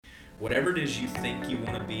whatever it is you think you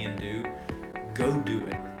want to be and do, go do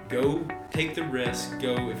it. Go take the risk.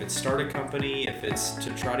 Go, if it's start a company, if it's to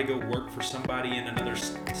try to go work for somebody in another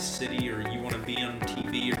city, or you want to be on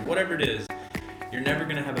TV, or whatever it is, you're never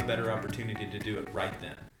going to have a better opportunity to do it right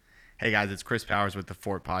then. Hey guys, it's Chris Powers with the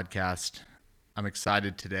Fort Podcast. I'm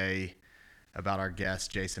excited today about our guest,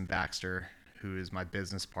 Jason Baxter, who is my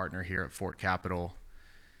business partner here at Fort Capital.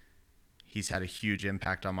 He's had a huge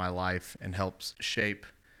impact on my life and helps shape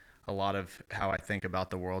a lot of how I think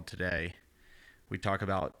about the world today. We talk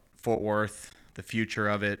about Fort Worth, the future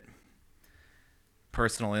of it,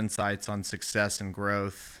 personal insights on success and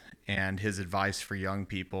growth, and his advice for young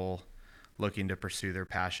people looking to pursue their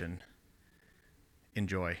passion.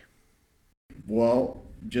 Enjoy. Well,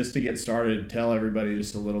 just to get started, tell everybody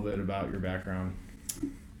just a little bit about your background.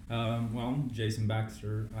 Well, Jason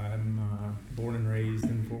Baxter. I'm born and raised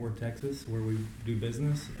in Fort Worth, Texas, where we do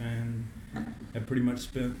business, and have pretty much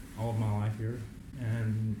spent all of my life here.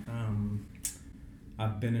 And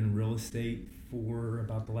I've been in real estate for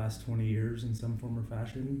about the last 20 years in some form or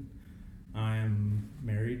fashion. I am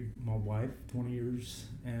married, my wife, 20 years,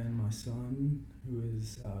 and my son, who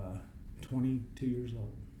is 22 years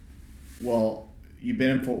old. Well, you've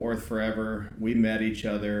been in Fort Worth forever. We met each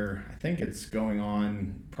other, I think it's going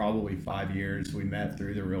on probably 5 years. We met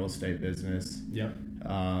through the real estate business. Yep.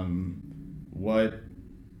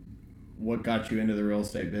 What got you into the real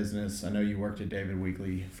estate business? I know you worked at David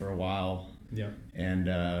Weekley for a while. Yep. And,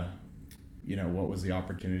 what was the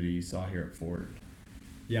opportunity you saw here at Fort?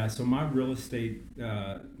 Yeah, so my real estate,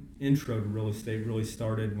 intro to real estate really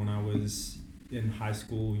started when I was in high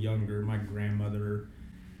school, younger. My grandmother,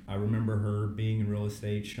 I remember her being in real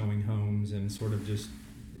estate, showing homes, and sort of just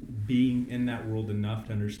being in that world enough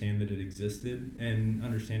to understand that it existed, and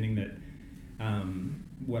understanding that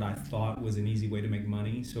what I thought was an easy way to make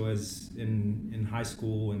money. So as in high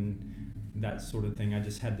school and that sort of thing, I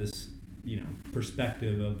just had this,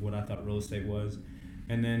 perspective of what I thought real estate was.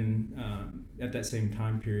 And then at that same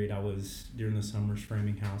time period, I was, during the summers,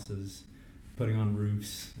 framing houses, putting on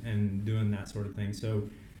roofs, and doing that sort of thing. So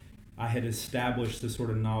I had established the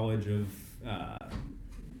sort of knowledge of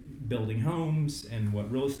building homes and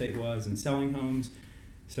what real estate was and selling homes.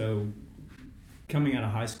 So coming out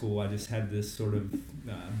of high school, I just had this sort of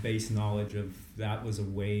base knowledge of that was a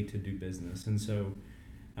way to do business. And so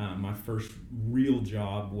my first real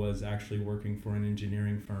job was actually working for an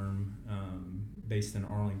engineering firm based in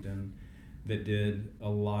Arlington that did a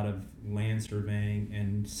lot of land surveying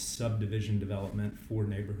and subdivision development for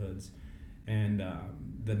neighborhoods. And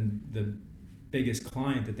the biggest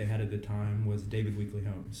client that they had at the time was David Weekley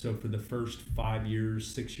Homes. So for the first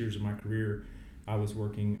 6 years of my career, I was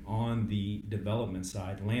working on the development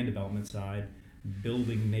side, land development side,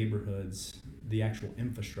 building neighborhoods, the actual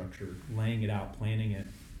infrastructure, laying it out, planning it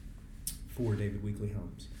for David Weekley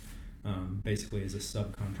Homes, basically as a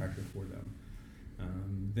subcontractor for them.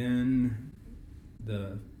 Then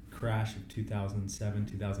the crash of 2007,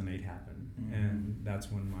 2008 happened, and that's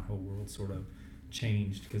when my whole world sort of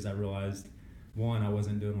changed, because I realized, one, I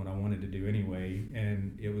wasn't doing what I wanted to do anyway,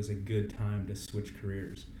 and it was a good time to switch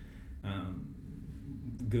careers.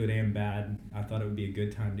 Good and bad. I thought it would be a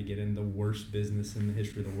good time to get in the worst business in the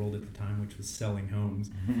history of the world at the time, which was selling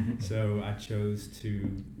homes. So I chose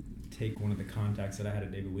to take one of the contacts that I had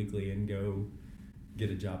at David Weekley and go get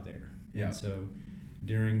a job there. Yeah. And so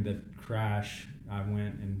during the crash, I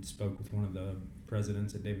went and spoke with one of the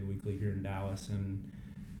presidents at David Weekley here in Dallas, and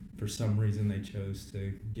for some reason they chose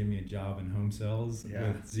to give me a job in home sales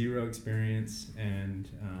with zero experience, and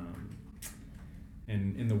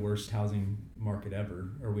in the worst housing market ever,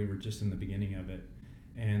 or we were just in the beginning of it,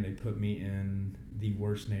 and they put me in the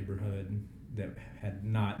worst neighborhood that had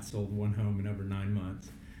not sold one home in over 9 months,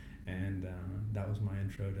 and that was my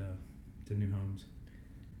intro to new homes.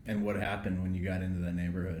 And what happened when you got into that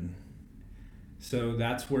neighborhood? So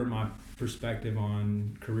that's where my perspective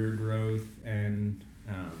on career growth and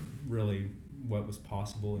really what was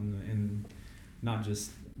possible in not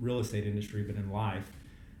just real estate industry, but in life.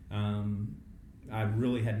 I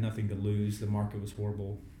really had nothing to lose. The market was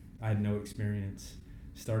horrible. I had no experience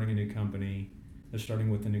starting with a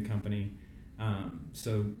new company.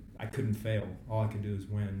 So I couldn't fail. All I could do is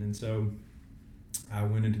win. And so I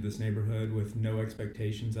went into this neighborhood with no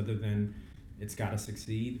expectations other than it's got to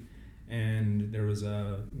succeed. And there was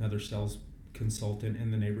another sales consultant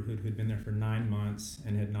in the neighborhood who had been there for 9 months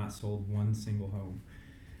and had not sold one single home.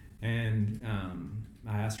 And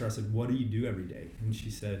I asked her, I said, what do you do every day? And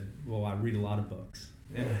she said, well, I read a lot of books.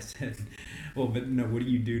 And I said, well, but no, what do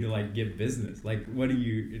you do to get business? What do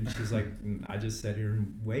you, and she's like, I just sit here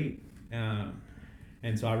and wait.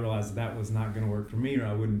 And so I realized that was not going to work for me, or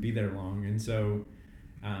I wouldn't be there long. And so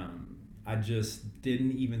I just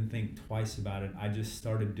didn't even think twice about it. I just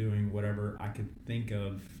started doing whatever I could think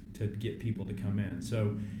of to get people to come in.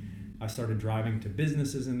 So I started driving to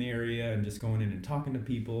businesses in the area and just going in and talking to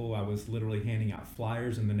people. I was literally handing out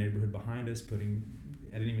flyers in the neighborhood behind us,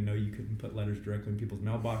 I didn't even know you couldn't put letters directly in people's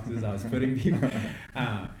mailboxes. I was putting people.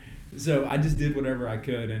 So I just did whatever I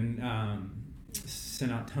could and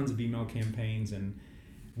sent out tons of email campaigns, and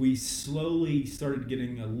we slowly started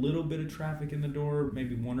getting a little bit of traffic in the door,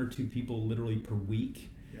 maybe 1 or 2 people literally per week.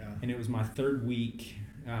 Yeah. And it was my third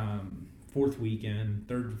or fourth weekend.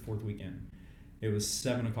 It was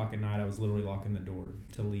 7 o'clock at night. I was literally locking the door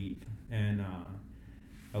to leave. And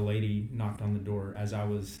a lady knocked on the door as I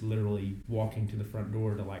was literally walking to the front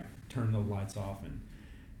door to like turn the lights off. And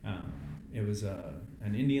it was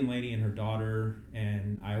an Indian lady and her daughter.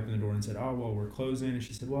 And I opened the door and said, "Oh, well, we're closing." And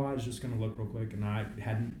she said, "Well, I was just going to look real quick." And I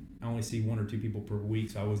only see 1 or 2 people per week,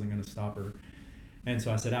 so I wasn't going to stop her. And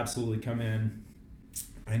so I said, "Absolutely, come in."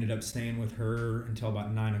 I ended up staying with her until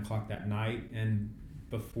about 9 o'clock that night. And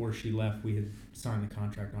before she left, we had signed the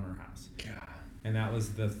contract on her house. God. And that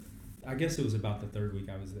was I guess it was about the third week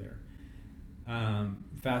I was there.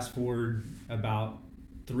 Fast forward about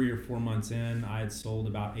 3 or 4 months in, I had sold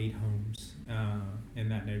about 8 homes in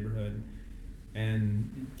that neighborhood,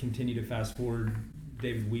 and continue to fast forward.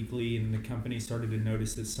 David Weekley and the company started to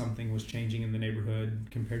notice that something was changing in the neighborhood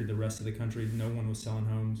compared to the rest of the country. No one was selling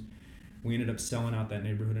homes. We ended up selling out that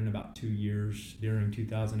neighborhood in about 2 years. During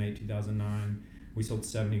 2008, 2009, we sold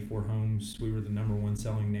 74 homes. We were the #1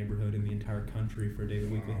 selling neighborhood in the entire country for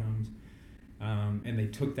David Weekley Homes. And they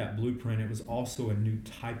took that blueprint. It was also a new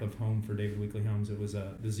type of home for David Weekley Homes. It was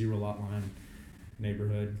the 0 lot line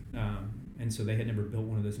neighborhood. And so they had never built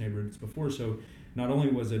one of those neighborhoods before. So not only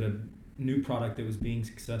was it a new product that was being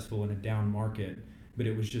successful in a down market, but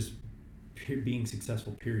it was just being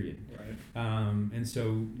successful, period. Right. And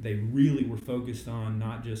so they really were focused on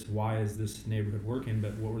not just why is this neighborhood working,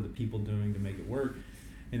 but what were the people doing to make it work.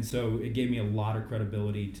 And so it gave me a lot of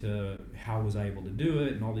credibility to how was I able to do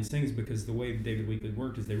it and all these things, because the way David Weekley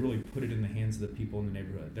worked is they really put it in the hands of the people in the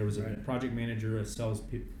neighborhood. There was a project manager, a sales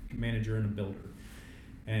manager, and a builder.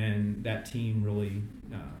 And that team really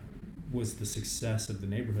was the success of the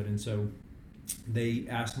neighborhood. And so they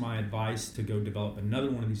asked my advice to go develop another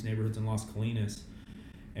one of these neighborhoods in Las Colinas.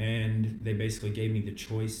 And they basically gave me the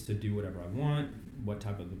choice to do whatever I want,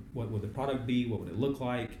 what would the product be, what would it look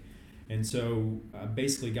like. And so I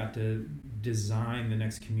basically got to design the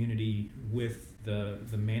next community with the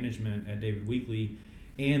management at David Weekley,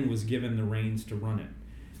 and was given the reins to run it.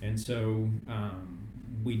 And so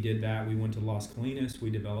we did that. We went to Las Colinas. We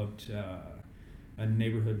developed a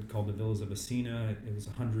neighborhood called the Villas of Asina. It was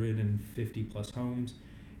 150 plus homes,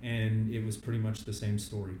 and it was pretty much the same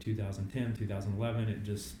story. 2010, 2011,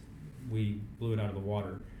 we blew it out of the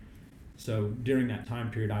water. So during that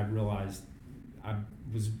time period, I realized I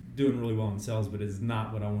was doing really well in sales, but it's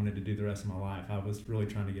not what I wanted to do the rest of my life. I was really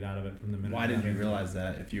trying to get out of it from the minute. Why didn't you realize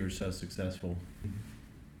that if you were so successful?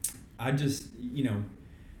 I just,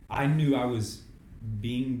 I knew I was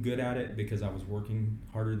being good at it because I was working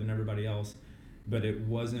harder than everybody else, but it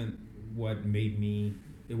wasn't what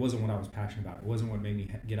I was passionate about. It wasn't what made me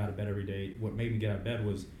get out of bed every day. What made me get out of bed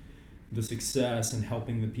was the success and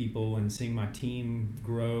helping the people and seeing my team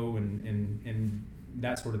grow and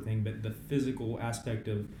that sort of thing. But the physical aspect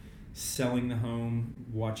of selling the home,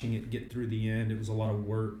 watching it get through the end, it was a lot of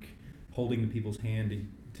work, holding the people's hand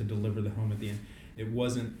to deliver the home at the end. It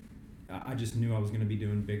wasn't, I just knew I was going to be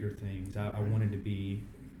doing bigger things. I wanted to be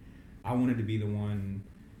the one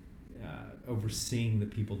overseeing the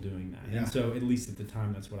people doing that. Yeah. And so at least at the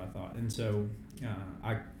time, that's what I thought. And so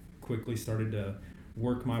I quickly started to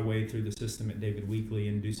work my way through the system at David Weekley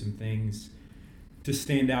and do some things to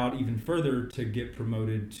stand out even further, to get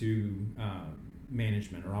promoted to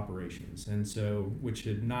management or operations. And so, which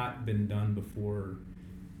had not been done before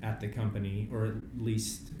at the company, or at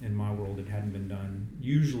least in my world, it hadn't been done.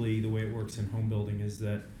 Usually the way it works in home building is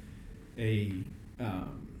that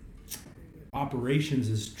operations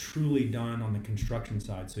is truly done on the construction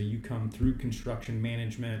side. So you come through construction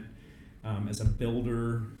management as a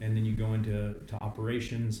builder, and then you go into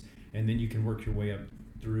operations, and then you can work your way up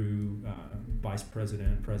through vice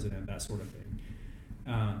president, president, that sort of thing.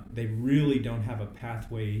 They really don't have a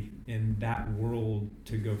pathway in that world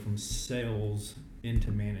to go from sales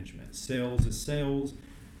into management. Sales is sales.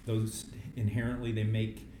 Those inherently, they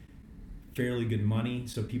make fairly good money,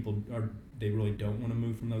 so they really don't want to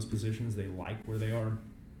move from those positions. They like where they are,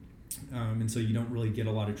 and so you don't really get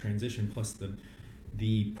a lot of transition. Plus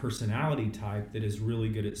the personality type that is really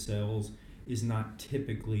good at sales is not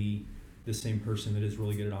typically the same person that is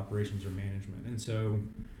really good at operations or management. And so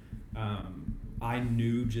I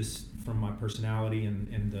knew just from my personality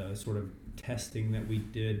and the sort of testing that we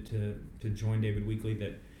did to join David Weekley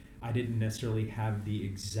that I didn't necessarily have the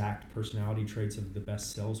exact personality traits of the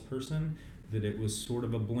best salesperson, that it was sort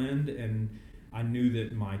of a blend, and I knew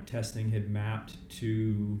that my testing had mapped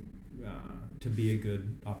to be a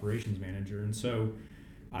good operations manager. And so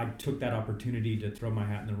I took that opportunity to throw my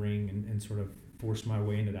hat in the ring and sort of force my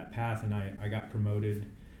way into that path, and I got promoted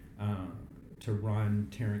to run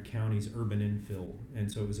Tarrant County's urban infill.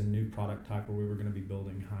 And so it was a new product type where we were going to be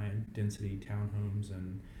building high density townhomes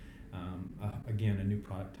and again, a new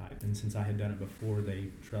product type. And since I had done it before, they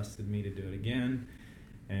trusted me to do it again,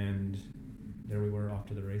 and there we were, off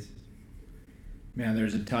to the races. Man,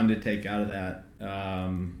 there's a ton to take out of that.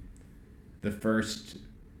 The first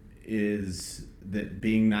is that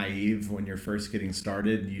being naive when you're first getting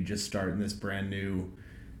started, you just start in this brand new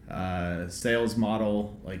sales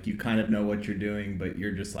model. Like, you kind of know what you're doing, but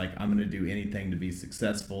you're just like, I'm going to do anything to be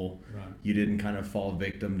successful. Right. You didn't kind of fall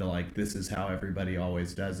victim to like, this is how everybody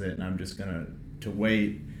always does it, and I'm just going to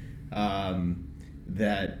wait.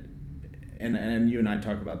 That and you and I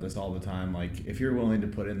talk about this all the time. Like, if you're willing to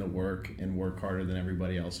put in the work and work harder than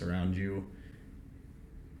everybody else around you,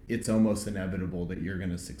 it's almost inevitable that you're going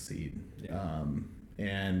to succeed. Yeah.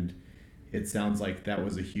 And it sounds like that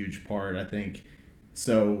was a huge part, I think.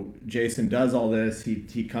 So Jason does all this.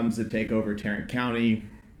 He comes to take over Tarrant County.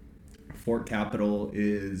 Fort Capital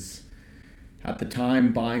is, at the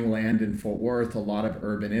time, buying land in Fort Worth, a lot of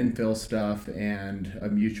urban infill stuff, and a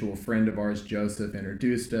mutual friend of ours, Joseph,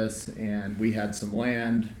 introduced us, and we had some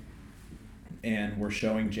land, and we're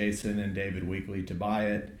showing Jason and David Weekley to buy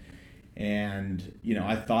it. And, you know,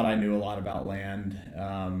 I thought I knew a lot about land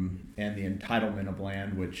and the entitlement of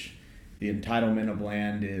land, which the entitlement of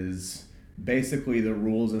land is basically the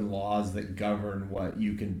rules and laws that govern what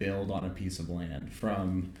you can build on a piece of land,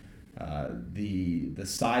 from the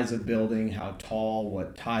size of building, how tall,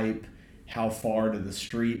 what type, how far to the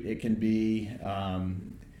street it can be,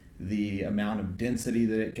 the amount of density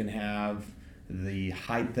that it can have, the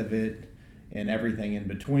height of it, and everything in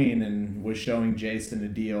between. And was showing Jason a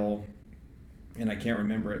deal, and I can't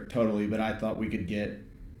remember it totally, but I thought we could get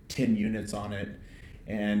 10 units on it.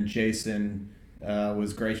 And Jason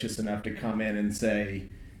was gracious enough to come in and say,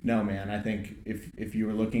 no, man, I think if you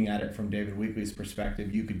were looking at it from David Weekley's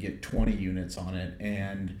perspective, you could get 20 units on it.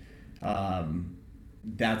 And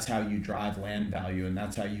that's how you drive land value, and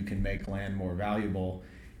that's how you can make land more valuable.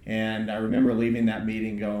 And I remember leaving that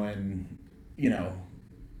meeting going, you know,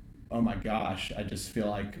 oh my gosh, I just feel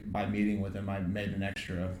like by meeting with him, I made an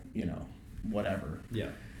extra, you know, whatever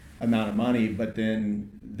amount of money. But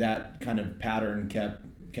then that kind of pattern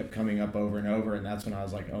kept coming up over and over, and that's when I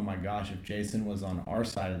was like, oh my gosh, if Jason was on our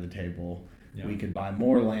side of the table, we could buy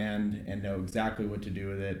more land and know exactly what to do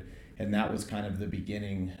with it. And that was kind of the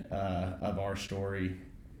beginning of our story.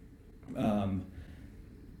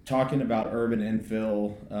 Talking about urban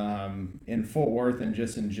infill in Fort Worth and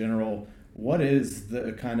just in general, what is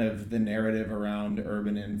the kind of the narrative around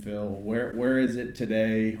urban infill? Where is it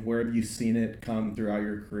today? Where have you seen it come throughout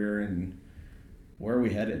your career, and where are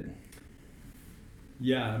we headed?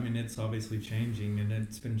 Yeah, I mean, it's obviously changing, and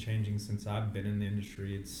it's been changing since I've been in the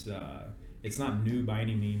industry. It's not new by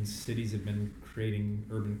any means. Cities have been creating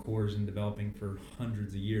urban cores and developing for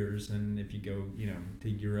hundreds of years, and if you go, you know, to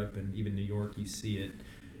Europe and even New York, you see it.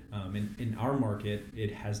 In our market,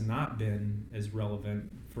 it has not been as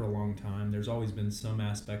relevant for a long time. There's always been some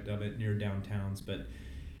aspect of it near downtowns, but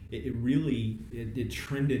it really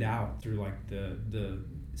trended out through like the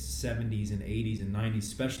 70s and 80s and 90s,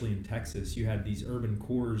 especially in Texas. You had these urban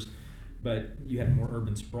cores, but you had more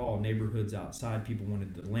urban sprawl, neighborhoods outside. People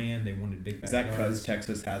wanted the land, they wanted big backyards. Is that because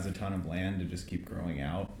Texas has a ton of land to just keep growing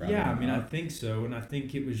out? Yeah, I mean, I think so. And I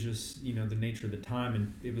think it was just, you know, the nature of the time,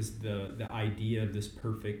 and it was the idea of this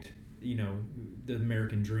perfect, you know, the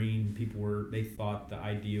American dream. They thought the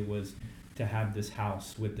idea was to have this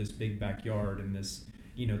house with this big backyard and this,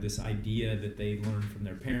 you know, this idea that they learned from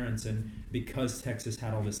their parents. And because Texas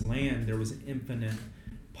had all this land, there was infinite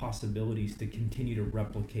possibilities to continue to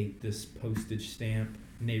replicate this postage stamp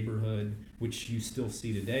neighborhood, which you still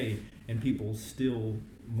see today, and people still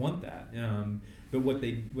want that. But what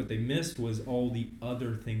they missed was all the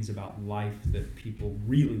other things about life that people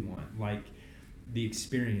really want, like the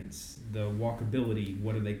experience, the walkability,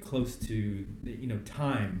 what are they close to, you know,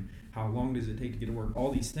 time, how long does it take to get to work,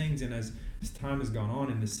 all these things. And as time has gone on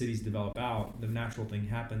and the cities develop out, the natural thing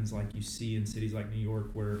happens, like you see in cities like New York,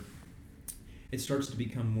 where it starts to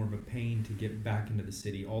become more of a pain to get back into the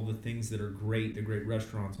city. All the things that are great, the great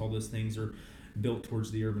restaurants, all those things are built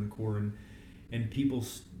towards the urban core, and people,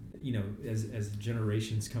 as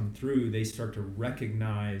generations come through, they start to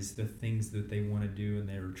recognize the things that they want to do, and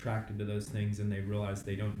they're attracted to those things, and they realize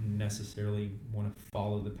they don't necessarily want to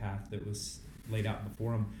follow the path that was laid out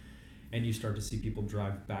before them. And you start to see people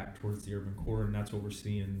drive back towards the urban core, and that's what we're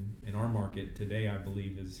seeing in our market today. I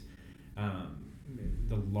believe is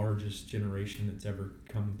the largest generation that's ever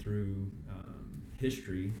come through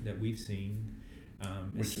history that we've seen.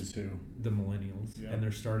 Which is who? The millennials. Yeah. And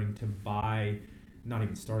they're starting to buy, not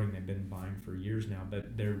even starting, they've been buying for years now, but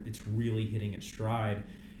it's really hitting its stride.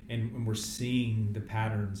 And we're seeing the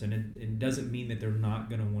patterns, and it doesn't mean that they're not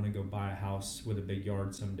going to want to go buy a house with a big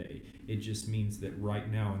yard someday. It just means that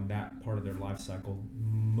right now in that part of their life cycle,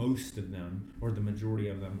 most of them, or the majority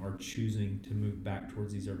of them, are choosing to move back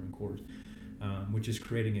towards these urban cores, which is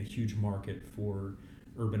creating a huge market for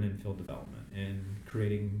urban infill development and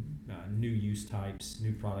creating new use types,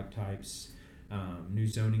 new product types, new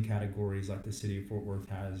zoning categories like the city of Fort Worth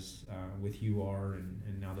has with UR,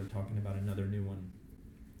 and now they're talking about another new one.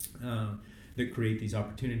 That create these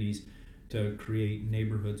opportunities to create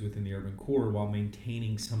neighborhoods within the urban core while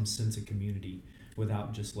maintaining some sense of community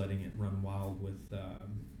without just letting it run wild with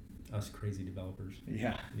us crazy developers.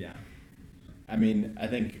 Yeah. Yeah. I mean, I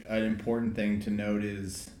think an important thing to note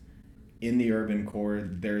is in the urban core,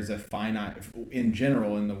 there's a finite, in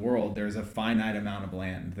general in the world, there's a finite amount of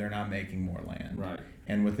land. They're not making more land. Right.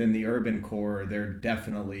 And within the urban core, there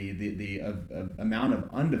definitely the amount of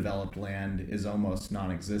undeveloped land is almost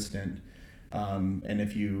non-existent. And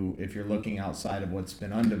if you're looking outside of what's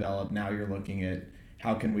been undeveloped, now you're looking at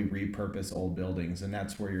how can we repurpose old buildings, and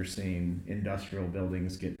that's where you're seeing industrial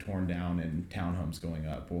buildings get torn down and townhomes going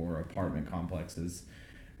up or apartment complexes.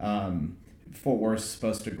 Fort Worth's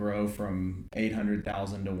supposed to grow from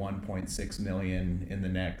 800,000 to 1.6 million in the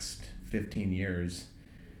next 15 years.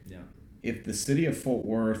 Yeah. If the city of Fort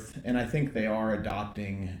Worth, and I think they are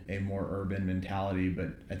adopting a more urban mentality, but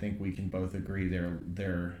I think we can both agree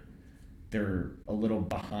they're a little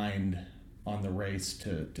behind on the race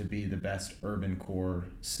to be the best urban core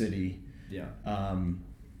city. Yeah.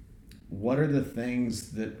 What are the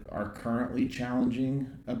things that are currently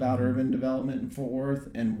challenging about urban development in Fort Worth,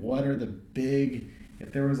 and what are the big,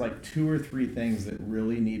 if there was like 2 or 3 things that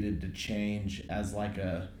really needed to change as like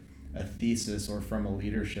a thesis or from a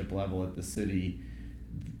leadership level at the city,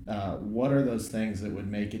 what are those things that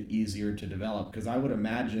would make it easier to develop? Because I would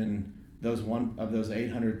imagine those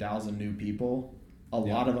 800,000 new people, a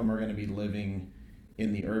lot of them are going to be living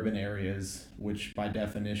in the urban areas, which by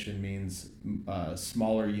definition means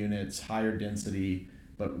smaller units, higher density,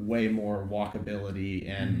 but way more walkability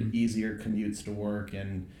and easier commutes to work.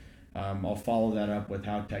 And I'll follow that up with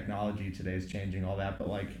how technology today is changing all that. But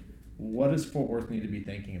like, what does Fort Worth need to be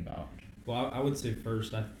thinking about? Well, I would say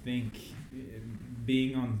first, I think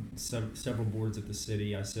being on several boards at the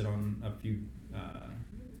city, I sit on a few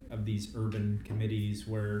of these urban committees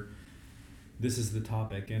where this is the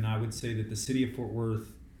topic, and I would say that the city of Fort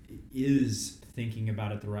Worth is thinking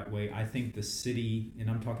about it the right way. I think the city,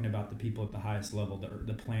 and I'm talking about the people at the highest level,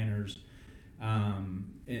 the planners,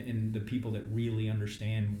 and the people that really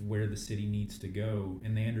understand where the city needs to go,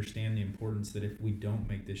 and they understand the importance that if we don't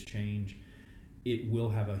make this change, it will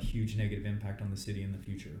have a huge negative impact on the city in the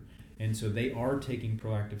future. And so they are taking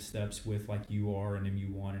proactive steps with like UR and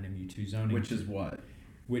MU1 and MU2 zoning. Which is what?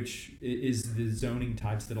 Which is the zoning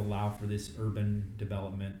types that allow for this urban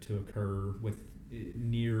development to occur with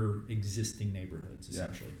near existing neighborhoods,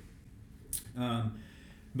 essentially. Yeah.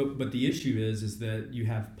 But the issue is that you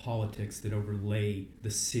have politics that overlay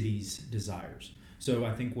the city's desires. So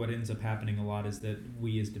I think what ends up happening a lot is that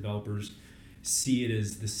we as developers see it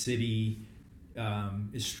as the city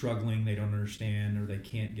is struggling, they don't understand, or they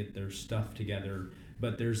can't get their stuff together.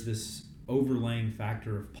 But there's this overlaying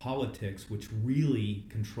factor of politics which really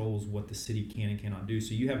controls what the city can and cannot do.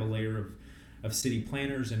 So you have a layer of city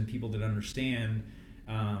planners and people that understand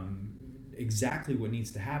exactly what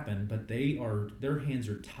needs to happen, but their hands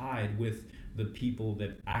are tied with the people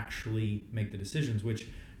that actually make the decisions, which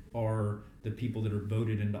are the people that are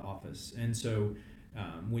voted into office. And so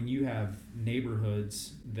when you have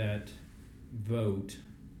neighborhoods that vote,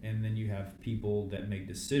 and then you have people that make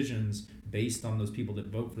decisions based on those people that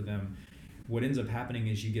vote for them, what ends up happening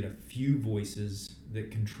is you get a few voices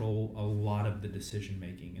that control a lot of the decision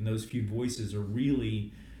making, and those few voices are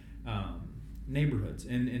really neighborhoods,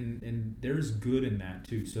 and there's good in that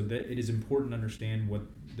too. So that it is important to understand what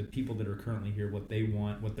the people that are currently here, what they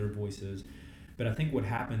want, what their voice is. But I think what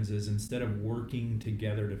happens is instead of working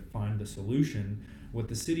together to find a solution, what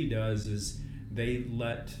the city does is they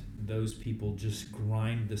let those people just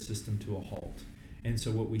grind the system to a halt. And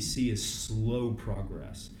so what we see is slow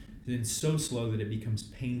progress. And so slow that it becomes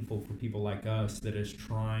painful for people like us that is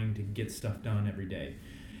trying to get stuff done every day.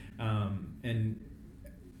 And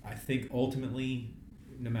I think ultimately,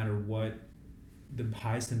 no matter what, the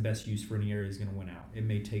highest and best use for any area is going to win out. It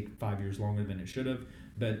may take 5 years longer than it should have,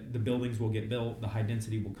 but the buildings will get built, the high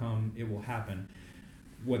density will come, it will happen.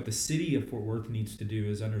 What the city of Fort Worth needs to do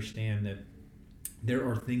is understand that there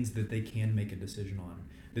are things that they can make a decision on,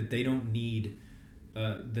 that they don't need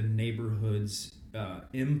the neighborhood's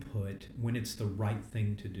input when it's the right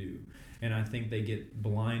thing to do. And I think they get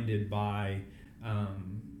blinded by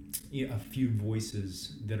a few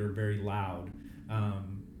voices that are very loud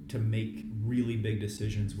to make really big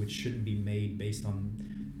decisions which shouldn't be made based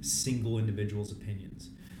on single individuals' opinions.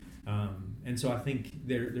 And so I think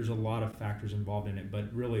there's a lot of factors involved in it,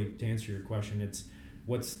 but really to answer your question, it's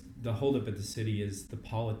what's the holdup at the city is the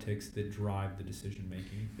politics that drive the decision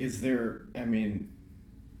making. Is there, I mean,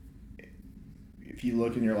 if you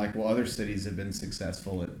look and you're like, well, other cities have been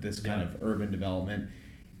successful at this kind of urban development,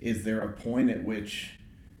 is there a point at which,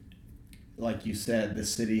 like you said, the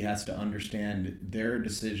city has to understand there are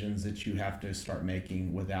decisions that you have to start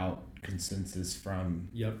making without consensus from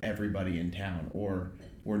everybody in town, or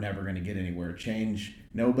we're never going to get anywhere. Change,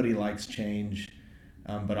 nobody likes change,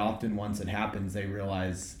 but often once it happens, they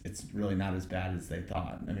realize it's really not as bad as they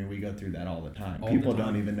thought. I mean, we go through that all the time. People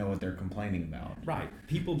don't even know what they're complaining about. Right.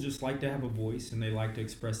 People just like to have a voice, and they like to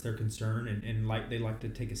express their concern, and they like to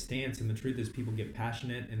take a stance. And the truth is, people get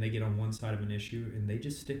passionate, and they get on one side of an issue, and they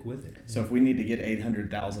just stick with it. So if we need to get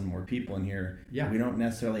 800,000 more people in here, we don't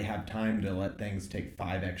necessarily have time to let things take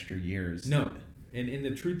 5 extra years. No. And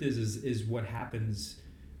the truth is what happens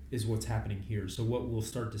is what's happening here. So what we'll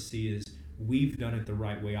start to see is we've done it the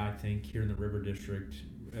right way, I think, here in the River District,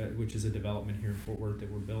 which is a development here in Fort Worth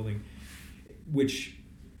that we're building, which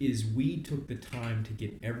is we took the time to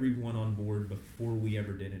get everyone on board before we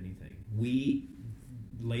ever did anything. We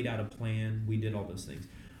laid out a plan. We did all those things.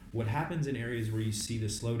 What happens in areas where you see the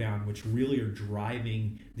slowdown, which really are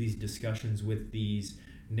driving these discussions with these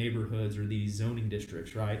neighborhoods or these zoning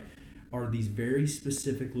districts, right, are these very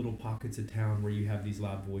specific little pockets of town where you have these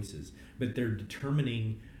loud voices, but they're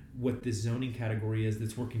determining what this zoning category is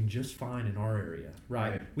that's working just fine in our area,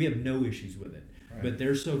 right? We have no issues with it, but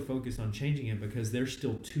they're so focused on changing it because there's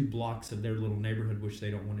still 2 blocks of their little neighborhood which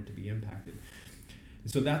they don't want it to be impacted.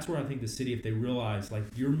 And so that's where I think the city, if they realize, like,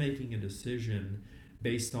 you're making a decision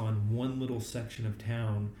based on one little section of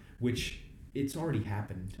town, which it's already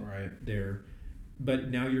happened there, but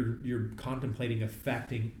now you're contemplating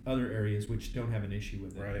affecting other areas which don't have an issue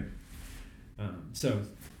with it.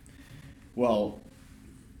 Well,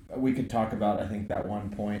 we could talk about, I think, that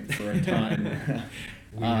one point for a ton.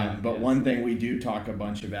 But one thing we do talk a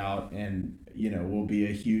bunch about, and will be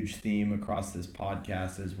a huge theme across this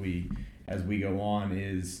podcast as we go on,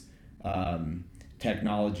 is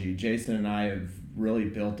technology. Jason and I have really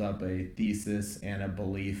built up a thesis and a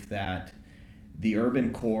belief that the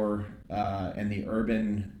urban core and the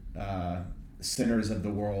urban centers of the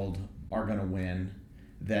world are going to win,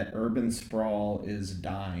 that urban sprawl is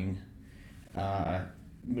dying.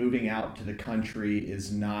 Moving out to the country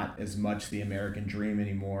is not as much the American dream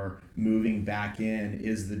anymore. Moving back in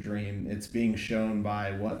is the dream. It's being shown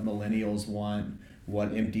by what millennials want,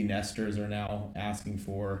 what empty nesters are now asking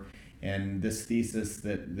for. And this thesis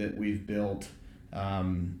that we've built,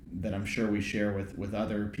 that I'm sure we share with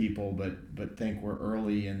other people, but think we're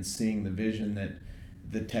early in seeing the vision that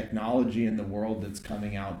the technology in the world that's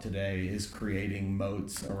coming out today is creating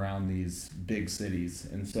moats around these big cities.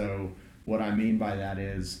 And so what I mean by that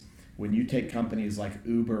is when you take companies like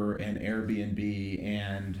Uber and Airbnb,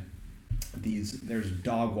 and there's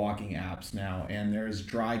dog walking apps now, and there's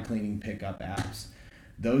dry cleaning pickup apps.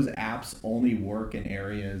 Those apps only work in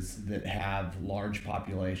areas that have large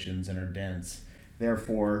populations and are dense.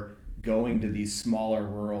 Therefore, going to these smaller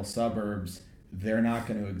rural suburbs, they're not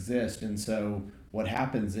going to exist. And so what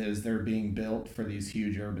happens is they're being built for these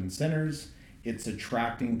huge urban centers. It's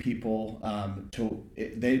attracting people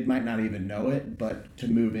they might not even know it, but to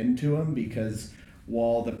move into them, because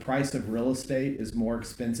while the price of real estate is more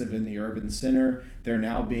expensive in the urban center, they're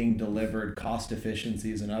now being delivered cost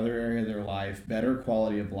efficiencies in other areas of their life, better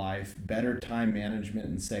quality of life, better time management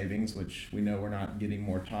and savings, which we know we're not getting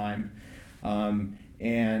more time.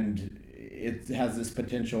 And it has this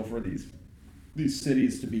potential for these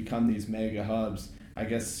cities to become these mega hubs. I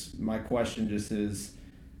guess my question just is,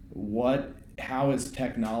 how is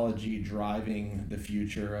technology driving the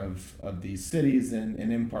future of these cities, and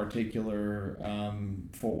in particular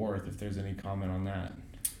Fort Worth, if there's any comment on that?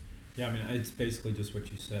 Yeah, I mean, it's basically just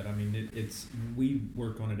what you said. I mean, it's we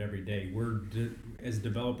work on it every day. As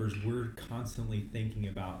developers, we're constantly thinking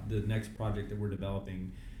about the next project that we're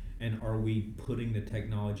developing, and are we putting the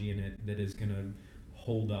technology in it that is going to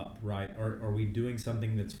hold up, right? Are we doing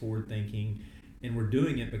something that's forward thinking, and we're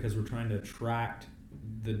doing it because we're trying to attract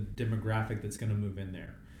the demographic that's going to move in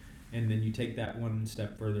there, and then you take that one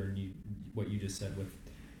step further, and what you just said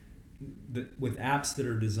with apps that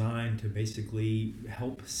are designed to basically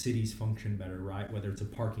help cities function better, right? Whether it's a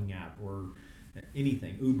parking app or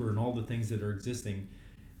anything, Uber and all the things that are existing,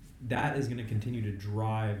 that is going to continue to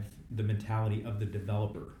drive the mentality of the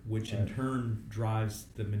developer, which in turn drives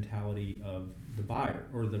the mentality of the buyer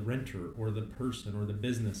or the renter or the person or the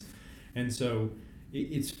business. And so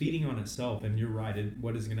it's feeding on itself. And you're right.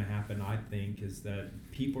 What is going to happen, I think, is that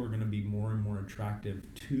people are going to be more and more attractive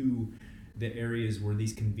to the areas where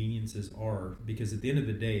these conveniences are, because at the end of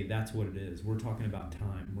the day, that's what it is. We're talking about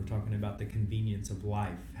time. We're talking about the convenience of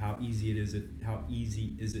life. How easy is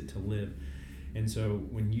it to live? And so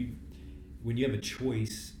when you have a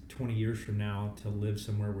choice 20 years from now to live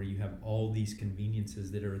somewhere where you have all these conveniences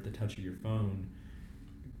that are at the touch of your phone,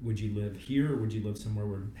 would you live here, or would you live somewhere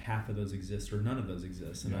where half of those exist or none of those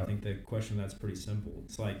exist? And I think the question, that's pretty simple.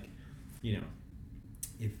 It's like,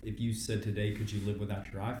 if you said today, could you live without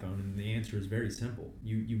your iPhone? And the answer is very simple.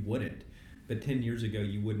 You wouldn't. But 10 years ago,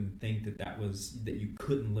 you wouldn't think that you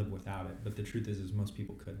couldn't live without it. But the truth is most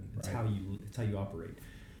people couldn't. It's how you operate.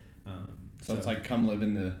 So it's like, come live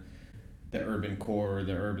in the urban core or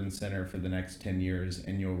the urban center for the next 10 years,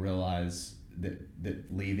 and you'll realize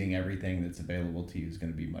that leaving everything that's available to you is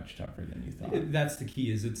going to be much tougher than you thought. That's the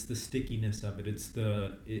key. It's the stickiness of it. It's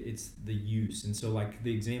the use. And so, like,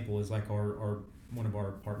 the example is like our one of our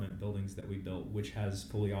apartment buildings that we built, which has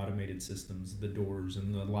fully automated systems, the doors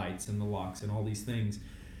and the lights and the locks and all these things.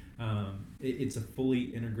 It's a fully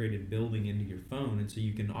integrated building into your phone, and so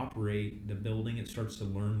you can operate the building. It starts to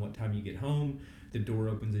learn what time you get home. The door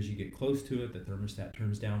opens as you get close to it. The thermostat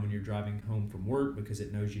turns down when you're driving home from work because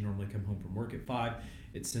it knows you normally come home from work at 5.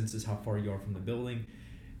 It senses how far you are from the building.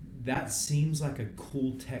 That seems like a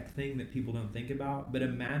cool tech thing that people don't think about, but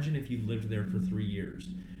imagine if you lived there for 3 years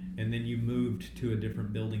and then you moved to a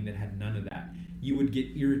different building that had none of that. You would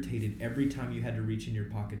get irritated every time you had to reach in your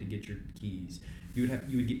pocket to get your keys. You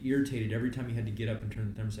would get irritated every time you had to get up and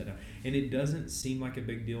turn the thermostat down. And it doesn't seem like a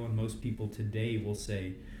big deal, and most people today will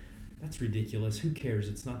say, that's ridiculous, who cares,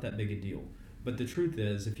 it's not that big a deal. But the truth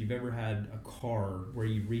is, if you've ever had a car where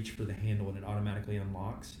you reach for the handle and it automatically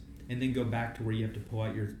unlocks, and then go back to where you have to pull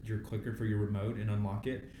out your clicker for your remote and unlock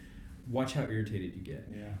it, watch how irritated you get.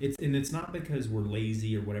 Yeah. It's not because we're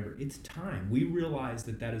lazy or whatever. It's time. We realize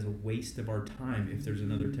that is a waste of our time if there's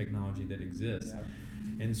another technology that exists. Yeah.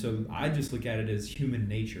 And so I just look at it as human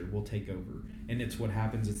nature will take over. And it's what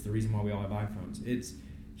happens. It's the reason why we all have iPhones. It's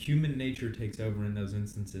human nature takes over in those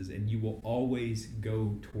instances, and you will always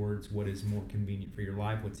go towards what is more convenient for your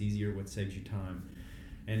life, what's easier, what saves you time.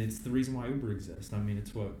 And it's the reason why Uber exists. I mean,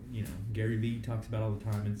 it's what Gary Vee talks about all the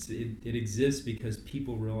time. It exists because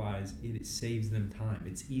people realize it saves them time.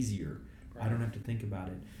 It's easier. Right. I don't have to think about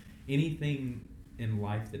it. Anything in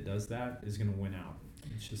life that does that is going to win out.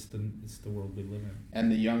 It's just it's the world we live in.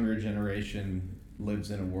 And the younger generation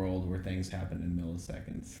lives in a world where things happen in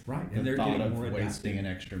milliseconds. Right. And the thought of wasting an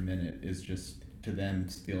extra minute is just, to them,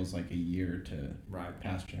 feels like a year to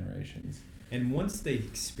past generations. And once they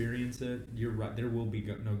experience it, you're right, there will be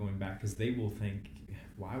no going back, because they will think,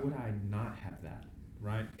 why would I not have that,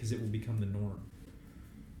 right? Because it will become the norm.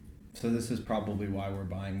 So this is probably why we're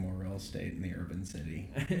buying more real estate in the urban city.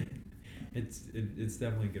 It's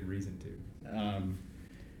definitely a good reason to.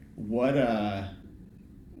 Why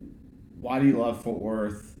do you love Fort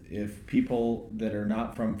Worth? If people that are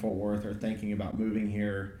not from Fort Worth are thinking about moving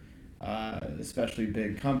here, especially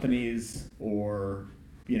big companies or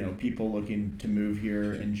people looking to move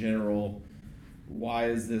here in general, why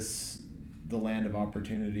is this the land of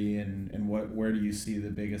opportunity, and where do you see the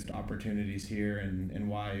biggest opportunities here, and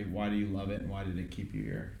why do you love it, and why did it keep you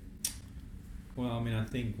here? Well, I mean, I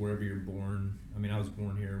think wherever you're born, I mean, I was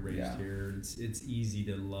born here, raised here. It's easy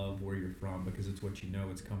to love where you're from because it's what you know,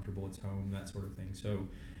 it's comfortable, it's home, that sort of thing. So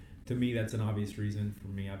to me, that's an obvious reason. For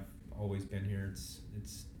me, I've always been here.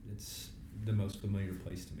 It's the most familiar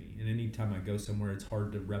place to me. And anytime I go somewhere, it's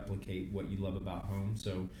hard to replicate what you love about home.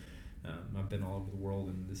 So I've been all over the world,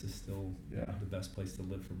 and this is still the best place to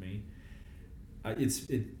live for me.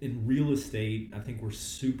 In real estate, I think we're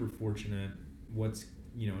super fortunate.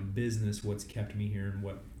 In business, what's kept me here and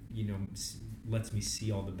what lets me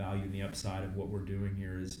see all the value and the upside of what we're doing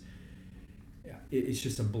here is it's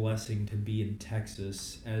just a blessing to be in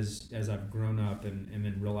Texas as I've grown up and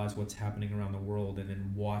then realize what's happening around the world, and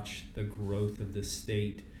then watch the growth of the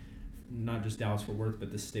state, not just Dallas-Fort Worth,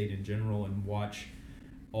 but the state in general, and watch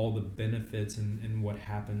all the benefits and what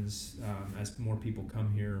happens as more people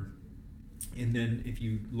come here. And then if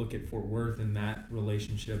you look at Fort Worth and that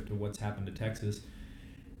relationship to what's happened to Texas,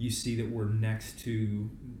 you see that we're next to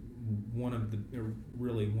one of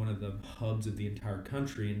the hubs of the entire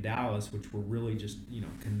country in Dallas, which we're really just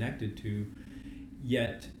connected to.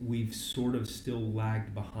 Yet we've sort of still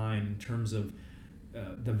lagged behind in terms of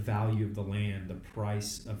the value of the land, the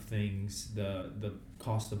price of things, the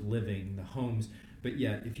cost of living, the homes. But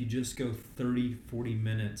yet, if you just go 30, 40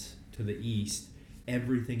 minutes to the east,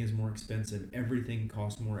 everything is more expensive. Everything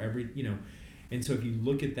costs more. And so if you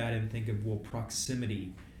look at that and think of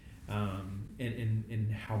proximity,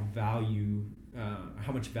 and how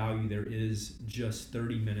much value there is just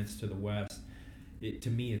 30 minutes to the west, to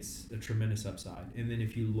me it's a tremendous upside. And then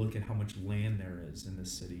if you look at how much land there is in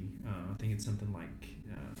this city, I think it's something like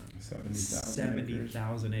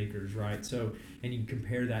 70,000 acres, right? So, and you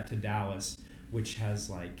compare that to Dallas, which has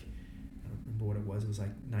I don't remember what it was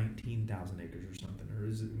like 19,000 acres or something, or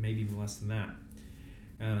is it maybe even less than that?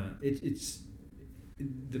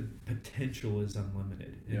 The potential is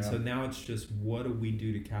unlimited. And so now it's just, what do we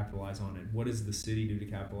do to capitalize on it? What does the city do to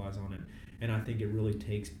capitalize on it? And I think it really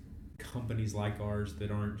takes companies like ours that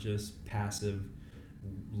aren't just passive,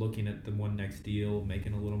 looking at the one next deal,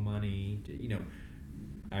 making a little money,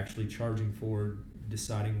 actually charging forward,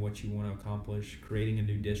 deciding what you want to accomplish, creating a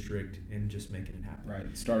new district, and just making it happen.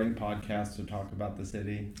 Right. Starting podcasts to talk about the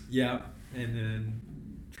city. Yeah. And then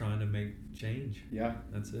trying to make change. Yeah.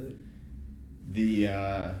 That's it. The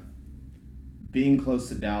being close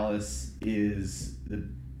to Dallas is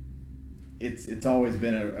it's always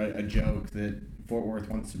been a joke that Fort Worth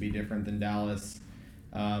wants to be different than Dallas,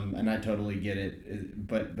 and I totally get it.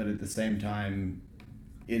 But at the same time,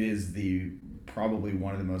 it is probably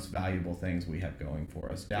one of the most valuable things we have going for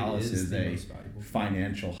us. Dallas is a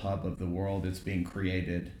financial hub of the world. It's being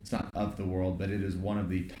created. It's not of the world, but it is one of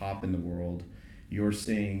the top in the world. You're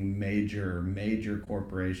seeing major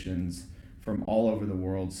corporations from all over the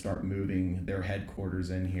world start moving their headquarters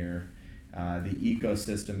in here. The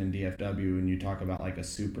ecosystem in DFW, when you talk about like a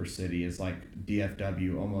super city, is like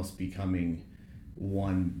DFW almost becoming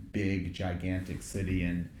one big gigantic city.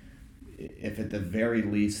 And if at the very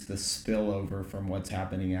least the spillover from what's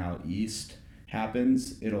happening out east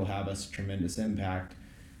happens, it'll have a tremendous impact.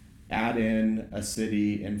 Add in a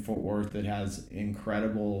city in Fort Worth that has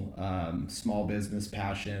incredible small business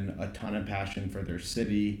passion, a ton of passion for their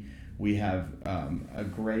city. We have a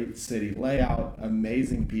great city layout,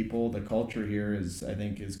 amazing people. The culture here is, I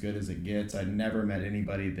think, as good as it gets. I've never met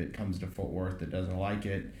anybody that comes to Fort Worth that doesn't like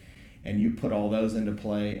it. And you put all those into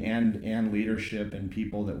play, and leadership and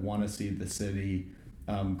people that want to see the city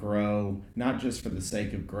grow, not just for the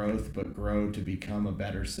sake of growth, but grow to become a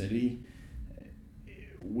better city.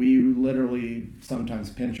 We literally sometimes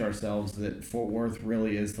pinch ourselves that Fort Worth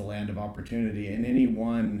really is the land of opportunity. In any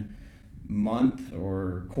one month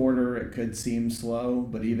or quarter, it could seem slow,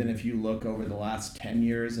 but even if you look over the last 10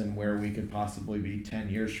 years and where we could possibly be 10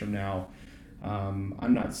 years from now,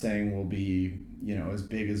 I'm not saying we'll be as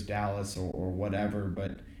big as Dallas or whatever,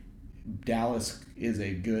 but Dallas is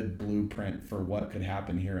a good blueprint for what could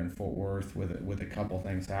happen here in Fort Worth with a couple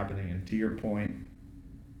things happening. And to your point,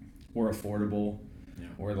 we're affordable. Yeah.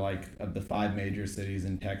 We're like, of the 5 major cities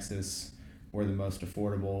in Texas, we're the most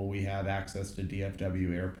affordable. We have access to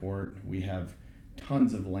DFW Airport. We have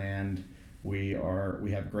tons of land. We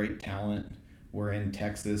have great talent. We're in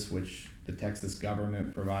Texas, which the Texas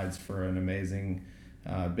government provides for an amazing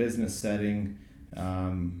business setting.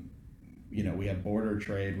 We have border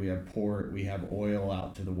trade, we have port, we have oil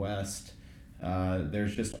out to the west.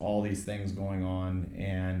 There's just all these things going on,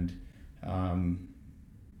 and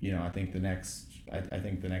I think the next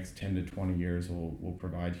 10 to 20 years will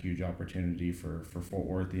provide huge opportunity for Fort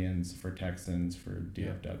Worthians, for Texans, for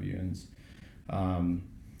DFWians.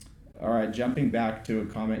 All right, jumping back to a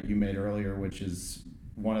comment you made earlier, which is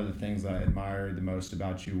one of the things I admired the most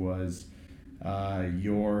about you was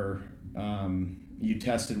you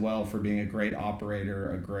tested well for being a great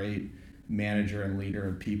operator, a great manager and leader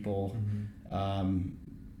of people. Mm-hmm.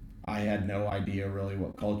 I had no idea really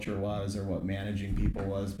what culture was or what managing people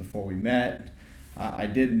was before we met. I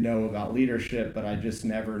did know about leadership, but I just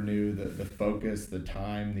never knew the focus, the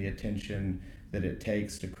time, the attention that it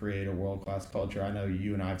takes to create a world-class culture. I know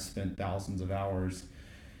you and I have spent thousands of hours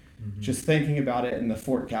just thinking about it, and the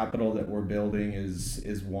Fort Capital that we're building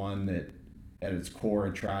is one that at its core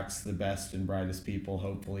attracts the best and brightest people,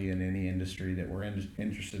 hopefully in any industry that we're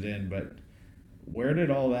interested in. But where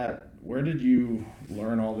did you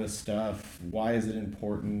learn all this stuff? Why is it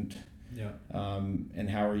important? Yeah. And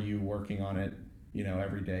how are you working on it,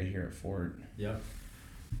 every day here at Fort? Yeah.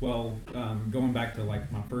 Well, going back to like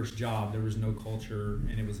my first job, there was no culture,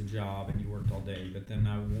 and it was a job, and you worked all day. But then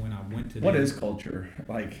when I went to what is culture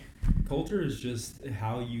like? Culture is just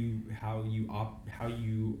how you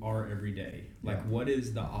are every day. Like, what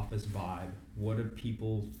is the office vibe? What do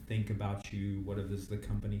people think about you? What does the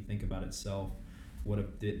company think about itself?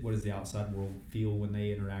 What does the outside world feel when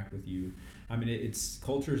they interact with you? I mean,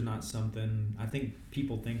 culture is not something. I think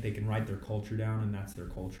people think they can write their culture down and that's their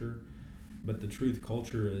culture. But the truth,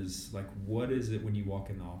 culture is like, what is it when you walk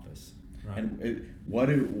in the office, right? And what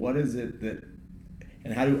is it that,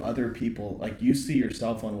 and how do other people, like, you see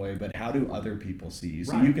yourself one way, but how do other people see you?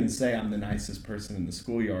 So you can say, I'm the nicest person in the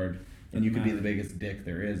schoolyard, and you could be the biggest dick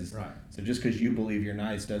there is. Right. So just because you believe you're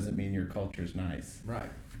nice doesn't mean your culture's nice. Right.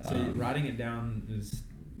 So writing it down is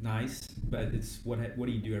nice, but it's what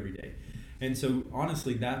do you do every day? And so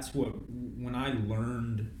honestly, that's when I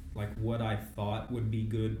learned like what I thought would be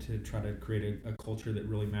good to try to create a culture that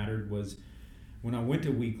really mattered was when I went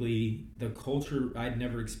to Weekly. The culture, I'd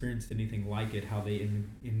never experienced anything like it. How they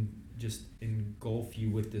just engulf you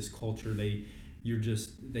with this culture. They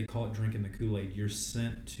call it drinking the Kool-Aid. You're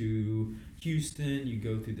sent to Houston. You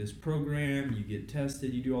go through this program. You get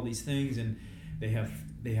tested. You do all these things, and they have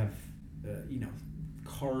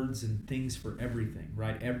cards and things for everything,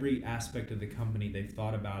 right? Every aspect of the company, they've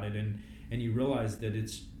thought about it, and you realize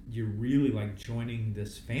that you're really like joining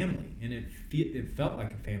this family, and it felt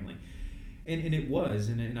like a family, and it was,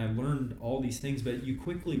 and I learned all these things, but you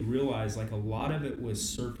quickly realize like a lot of it was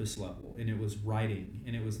surface level, and it was writing,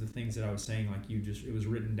 and it was the things that I was saying, like it was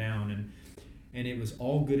written down, and it was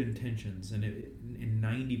all good intentions, and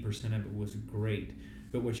 90% of it was great.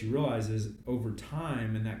 But what you realize is over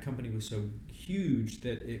time, and that company was so huge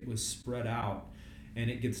that it was spread out and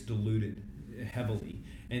it gets diluted heavily.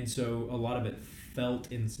 And so a lot of it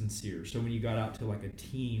felt insincere. So when you got out to like a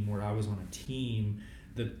team where I was on a team,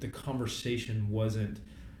 the conversation wasn't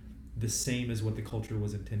the same as what the culture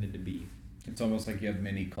was intended to be. It's almost like you have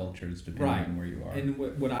many cultures depending on where you are. And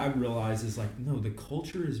what I realized is like, no, the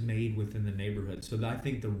culture is made within the neighborhood. So I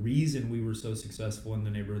think the reason we were so successful in the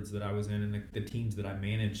neighborhoods that I was in and the teams that I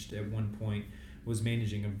managed at one point was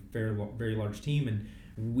managing a very, very large team. And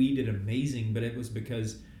we did amazing, but it was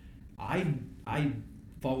because I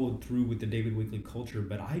followed through with the David Weekly culture,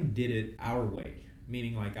 but I did it our way.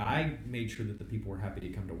 Meaning like I made sure that the people were happy to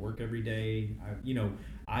come to work every day.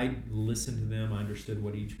 I listened to them. I understood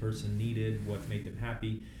what each person needed, what made them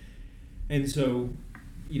happy. And so,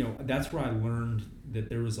 that's where I learned that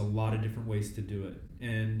there was a lot of different ways to do it,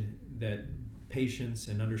 and that patience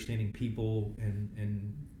and understanding people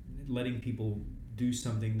and letting people do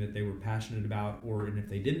something that they were passionate about, and if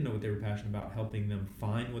they didn't know what they were passionate about, helping them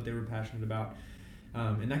find what they were passionate about.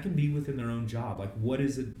 And that can be within their own job. Like, what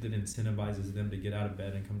is it that incentivizes them to get out of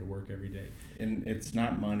bed and come to work every day? And it's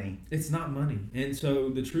not money. It's not money. And so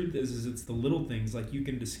the truth is it's the little things. Like, you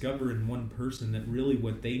can discover in one person that really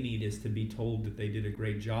what they need is to be told that they did a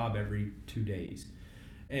great job every 2 days.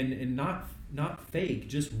 And not fake,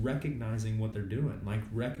 just recognizing what they're doing. Like,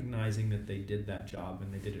 recognizing that they did that job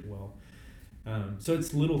and they did it well. So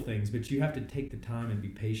it's little things, but you have to take the time and be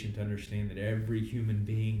patient to understand that every human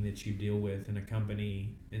being that you deal with in a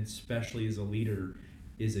company, and especially as a leader,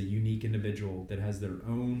 is a unique individual that has their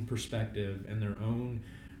own perspective and their own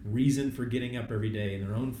reason for getting up every day and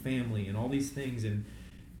their own family and all these things. And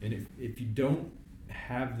if you don't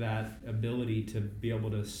have that ability to be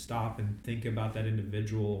able to stop and think about that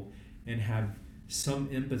individual and have some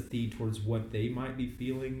empathy towards what they might be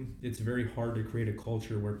feeling, it's very hard to create a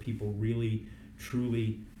culture where people really,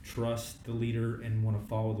 truly trust the leader and want to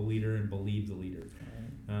follow the leader and believe the leader.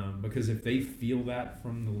 Because if they feel that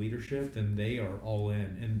from the leadership, then they are all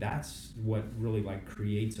in, and that's what really like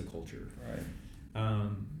creates a culture. Right.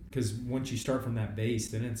 Because once you start from that base,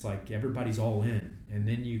 then it's like everybody's all in, and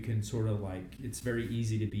then you can sort of like, it's very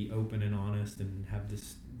easy to be open and honest and have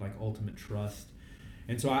this like ultimate trust.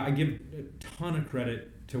 And so I give a ton of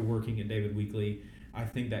credit to working at David Weekly. I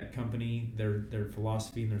think that company, their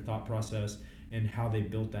philosophy and their thought process and how they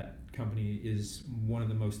built that company is one of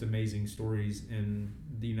the most amazing stories in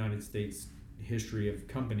the United States history of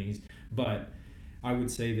companies. But I would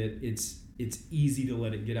say that it's easy to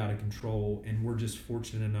let it get out of control, and we're just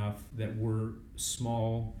fortunate enough that we're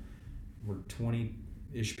small, we're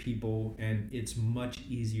 20-ish people, and it's much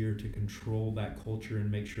easier to control that culture and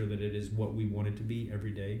make sure that it is what we want it to be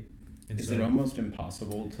every day. And Is it almost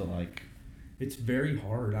impossible to It's very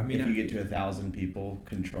hard. I mean, if you get to 1,000 people,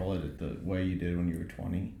 control it the way you did when you were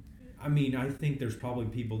 20. I mean, I think there's probably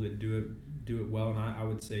people that do it well, and I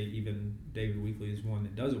would say even David Weekley is one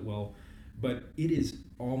that does it well, but it is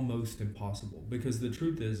almost impossible, because the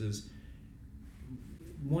truth is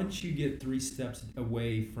once you get 3 steps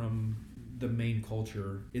away from the main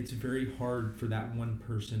culture, it's very hard for that one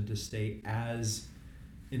person to stay as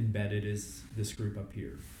embedded as this group up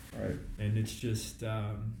here. Right. And it's just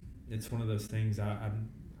it's one of those things. I'm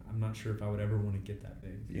not sure if I would ever want to get that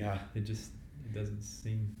big. Yeah. It doesn't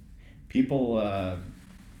seem. People,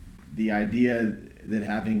 the idea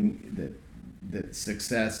that that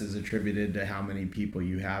success is attributed to how many people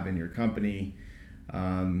you have in your company,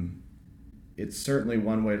 it's certainly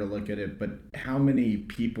one way to look at it, but how many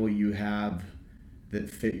people you have that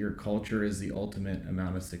fit your culture is the ultimate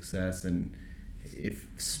amount of success. And if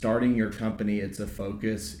starting your company, it's a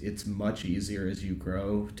focus, it's much easier as you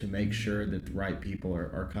grow to make sure that the right people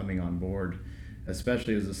are coming on board,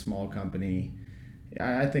 especially as a small company.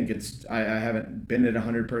 I think I haven't been at a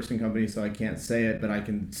 100-person company, so I can't say it, but I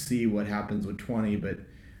can see what happens with 20, but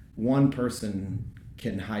one person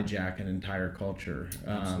can hijack an entire culture.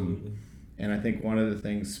 Absolutely. And I think one of the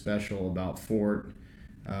things special about Fort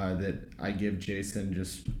that I give Jason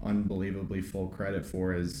just unbelievably full credit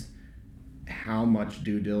for is how much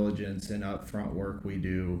due diligence and upfront work we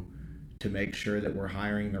do to make sure that we're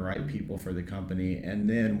hiring the right people for the company. And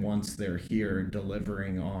then once they're here,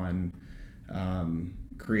 delivering on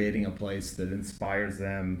creating a place that inspires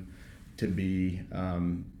them to be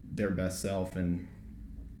their best self. And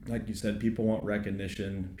like you said, people want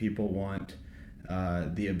recognition. People want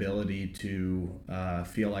the ability to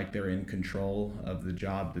feel like they're in control of the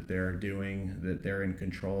job that they're doing, that they're in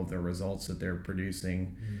control of the results that they're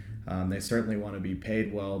producing. They certainly want to be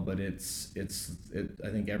paid well, but I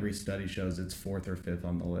think every study shows it's 4th or 5th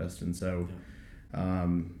on the list. And so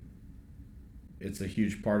it's a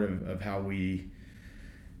huge part of how we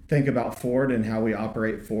think about Ford and how we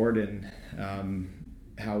operate Ford, and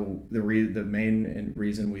how the main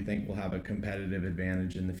reason we think we'll have a competitive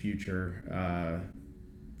advantage in the future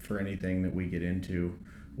for anything that we get into.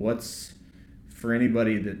 What's, for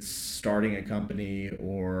anybody that's starting a company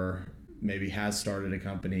or maybe has started a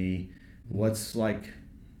company, what's like,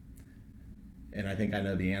 and I think I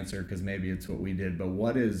know the answer because maybe it's what we did, but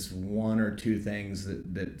what is 1 or 2 things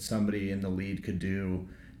that somebody in the lead could do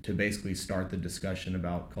to basically start the discussion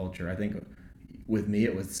about culture? I think with me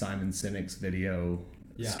it was Simon Sinek's video,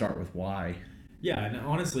 Start with Why. Yeah, and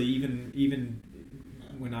honestly, even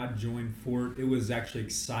when I joined Fort, it was actually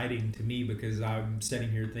exciting to me because I'm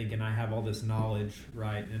sitting here thinking I have all this knowledge,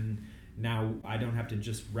 right? And now I don't have to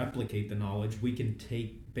just replicate the knowledge. We can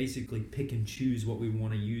basically pick and choose what we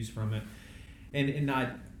want to use from it. And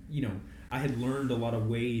I had learned a lot of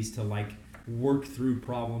ways to like work through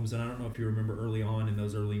problems. And I don't know if you remember early on in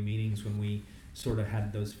those early meetings when we sort of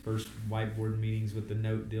had those first whiteboard meetings with the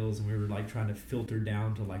note deals, and we were like trying to filter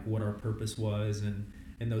down to like what our purpose was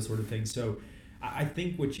and those sort of things. So I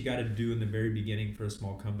think what you got to do in the very beginning for a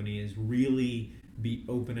small company is really be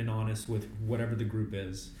open and honest with whatever the group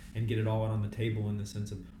is and get it all out on the table in the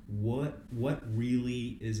sense of what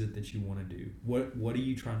really is it that you want to do? What are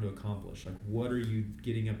you trying to accomplish? Like, what are you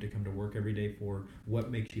getting up to come to work every day for?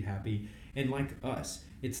 What makes you happy? And like us,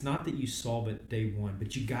 it's not that you solve it day one,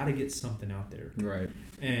 but you got to get something out there. Right.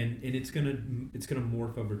 And it's gonna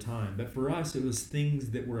morph over time. But for us, it was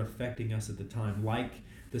things that were affecting us at the time, like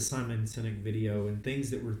the Simon Sinek video, and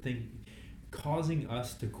things that were causing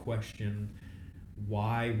us to question,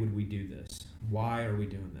 why would we do this? Why are we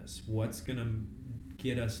doing this? What's gonna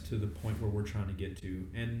get us to the point where we're trying to get to?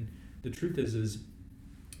 And the truth is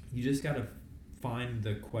you just got to find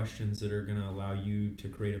the questions that are going to allow you to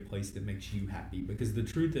create a place that makes you happy. Because the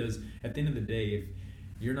truth is, at the end of the day,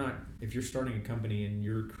 if you're starting a company and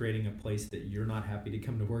you're creating a place that you're not happy to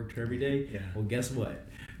come to work to every day, well, guess what?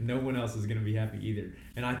 No one else is going to be happy either.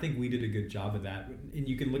 And I think we did a good job of that. And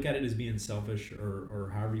you can look at it as being selfish or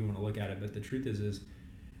however you want to look at it. But the truth is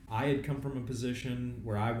I had come from a position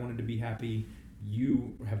where I wanted to be happy.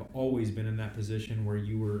 You have always been in that position where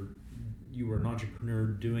you were an entrepreneur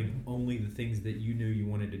doing only the things that you knew you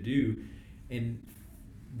wanted to do. And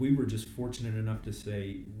we were just fortunate enough to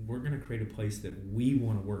say, we're going to create a place that we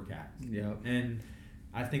want to work at. Yeah. And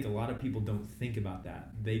I think a lot of people don't think about that.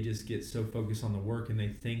 They just get so focused on the work, and they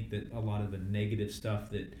think that a lot of the negative stuff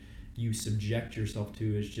that you subject yourself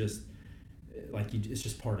to is just it's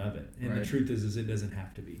just part of it. And right. The truth is it doesn't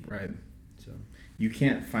have to be. Right. So you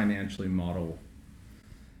can't financially model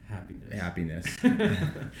happiness. Yes,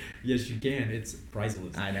 Yes, you can. It's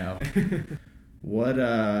priceless. I know. What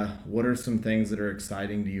are some things that are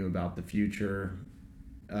exciting to you about the future,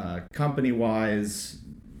 company wise,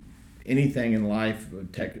 anything in life,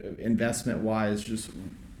 tech investment wise? Just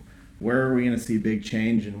where are we going to see big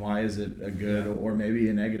change, and why is it a good or maybe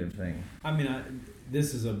a negative thing? I mean,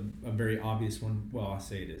 this is a very obvious one. Well, I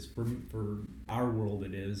say it is for our world.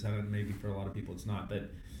 It is, and maybe for a lot of people it's not. But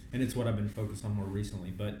and it's what I've been focused on more recently.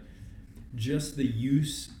 But just the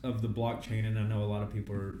use of the blockchain, and I know a lot of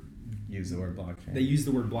people use the word blockchain. They use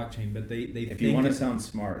the word blockchain, but they if you want to sound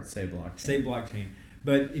smart, say blockchain. Say blockchain.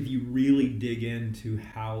 But if you really dig into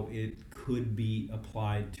how it could be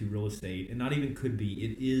applied to real estate, and not even could be,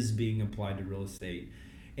 it is being applied to real estate,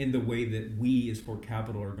 and the way that we as Fort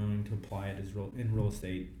Capital are going to apply it in real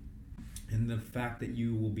estate, and the fact that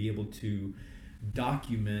you will be able to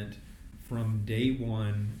document from day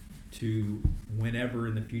one to whenever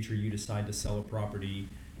in the future you decide to sell a property,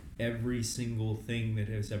 every single thing that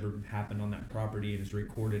has ever happened on that property and is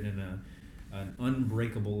recorded in an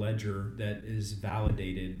unbreakable ledger that is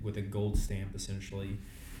validated with a gold stamp, essentially.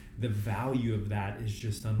 The value of that is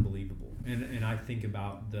just unbelievable. And I think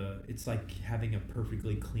about it's like having a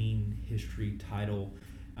perfectly clean history title,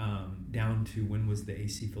 down to when was the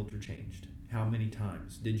AC filter changed? How many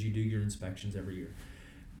times? Did you do your inspections every year?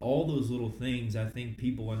 All those little things, I think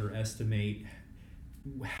people underestimate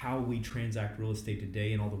how we transact real estate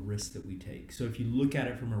today and all the risks that we take. So if you look at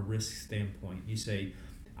it from a risk standpoint, you say,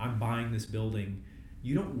 I'm buying this building.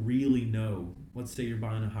 You don't really know, let's say you're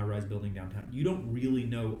buying a high-rise building downtown. You don't really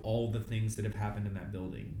know all the things that have happened in that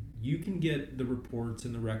building. You can get the reports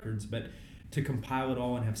and the records, but to compile it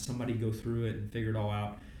all and have somebody go through it and figure it all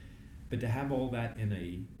out, but to have all that in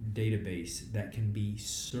a database that can be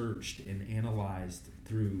searched and analyzed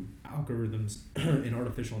through algorithms and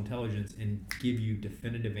artificial intelligence and give you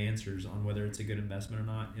definitive answers on whether it's a good investment or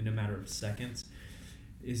not in a matter of seconds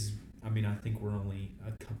is, I mean, I think we're only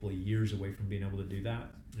a couple of years away from being able to do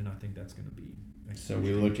that, and I think that's going to be so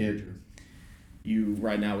we look at you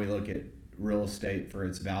right now. We look at real estate for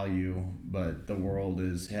its value, but the world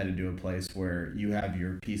is headed to a place where you have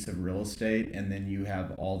your piece of real estate and then you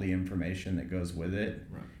have all the information that goes with it.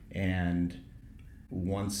 Right. And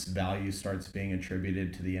once value starts being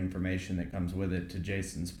attributed to the information that comes with it, to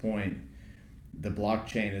Jason's point, the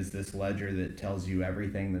blockchain is this ledger that tells you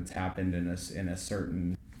everything that's happened in a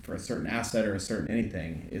certain, for a certain asset or a certain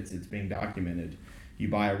anything. It's being documented. You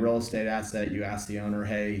buy a real estate asset, you ask the owner,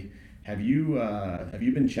 hey, have you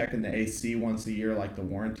been checking the AC once a year like the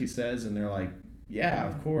warranty says? And they're like, yeah,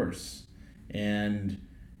 of course. And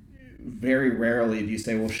very rarely do you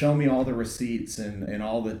say, well, show me all the receipts and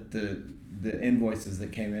all the invoices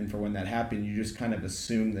that came in for when that happened. You just kind of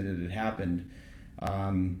assume that it had happened.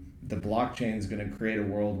 The blockchain is going to create a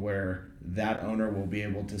world where that owner will be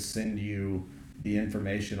able to send you the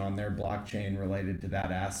information on their blockchain related to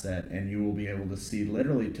that asset, and you will be able to see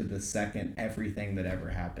literally to the second everything that ever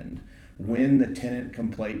happened. When the tenant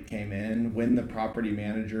complaint came in, when the property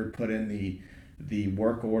manager put in the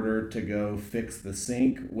work order to go fix the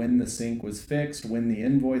sink, when the sink was fixed, when the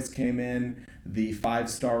invoice came in, the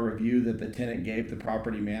 5-star review that the tenant gave the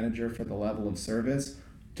property manager for the level of service,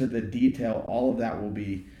 to the detail, all of that will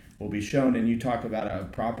be shown. And you talk about a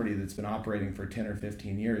property that's been operating for 10 or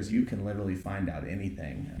 15 years, you can literally find out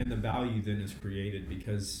anything. And the value then is created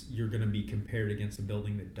because you're going to be compared against a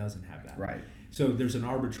building that doesn't have that. Right. So there's an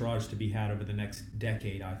arbitrage to be had over the next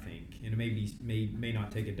decade, I think. And it may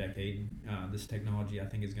not take a decade. This technology, I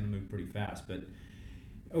think, is going to move pretty fast. But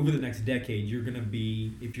over the next decade, you're going to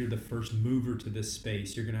be, if you're the first mover to this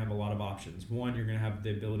space, you're going to have a lot of options. One, you're going to have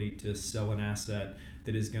the ability to sell an asset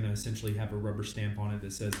that is going to essentially have a rubber stamp on it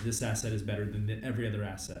that says this asset is better than every other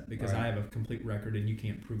asset because I have a complete record and you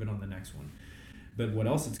can't prove it on the next one. But what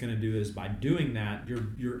else it's going to do is by doing that,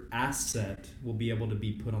 your asset will be able to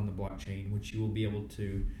be put on the blockchain, which you will be able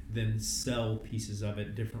to then sell pieces of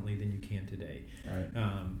it differently than you can today. Right.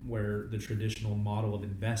 Where the traditional model of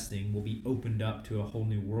investing will be opened up to a whole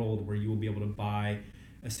new world where you will be able to buy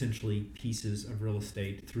essentially pieces of real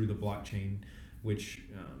estate through the blockchain, which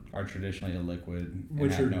are traditionally illiquid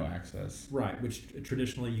and have no access. Right, which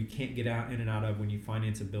traditionally you can't get out in and out of when you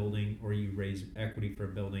finance a building or you raise equity for a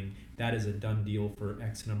building. That is a done deal for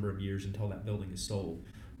X number of years until that building is sold.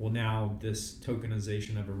 Well, now this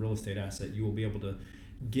tokenization of a real estate asset, you will be able to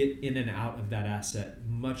get in and out of that asset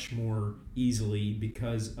much more easily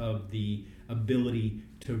because of the ability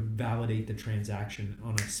to validate the transaction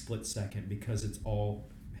on a split second because it's all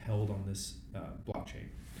held on this blockchain.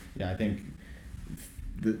 Yeah, I think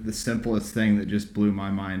the simplest thing that just blew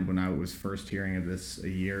my mind when I was first hearing of this a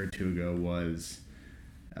year or two ago was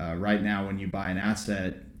right now when you buy an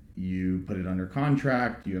asset, you put it under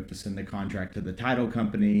contract. You have to send the contract to the title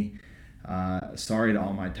company. Sorry to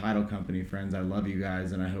all my title company friends. I love you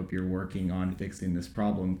guys, and I hope you're working on fixing this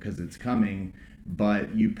problem because it's coming.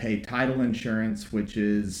 But you pay title insurance, which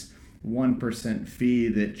is 1% fee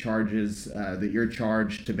that charges that you're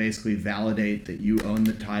charged to basically validate that you own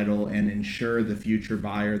the title and ensure the future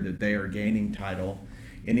buyer that they are gaining title.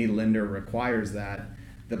 Any lender requires that.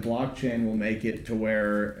 The blockchain will make it to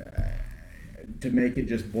where to make it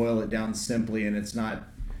just boil it down simply, and it's not,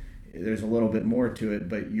 there's a little bit more to it,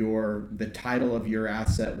 but the title of your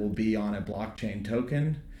asset will be on a blockchain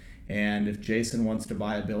token. And if Jason wants to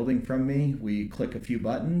buy a building from me, we click a few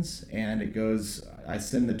buttons and it goes, I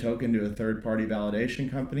send the token to a third-party validation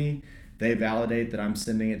company. They validate that I'm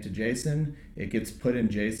sending it to Jason. It gets put in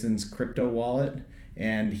Jason's crypto wallet,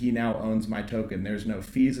 and he now owns my token. There's no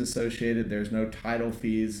fees associated. There's no title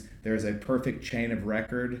fees. There's a perfect chain of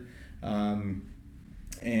record. And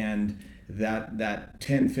that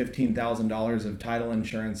 $10,000-$15,000 of title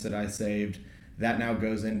insurance that I saved, that now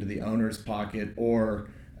goes into the owner's pocket, or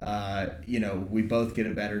we both get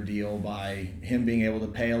a better deal by him being able to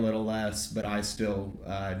pay a little less, but I still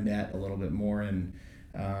net a little bit more. And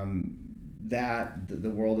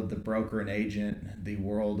the world of the broker and agent, the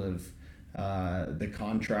world of the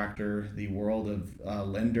contractor, the world of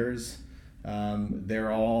lenders,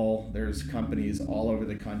 there's companies all over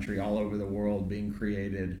the country, all over the world being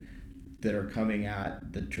created that are coming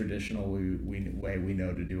at the traditional way we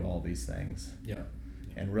know to do all these things. Yeah.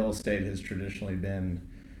 And real estate has traditionally been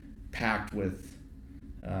packed with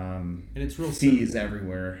and it's real fees simple.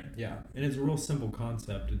 Everywhere. Yeah, and it's a real simple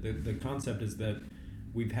concept. The concept is that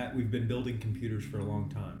we've been building computers for a long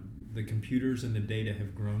time. The computers and the data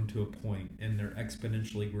have grown to a point, and they're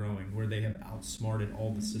exponentially growing, where they have outsmarted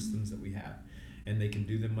all the systems that we have, and they can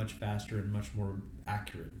do them much faster and much more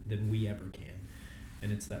accurate than we ever can.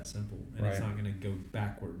 And it's that simple, and Right. It's not going to go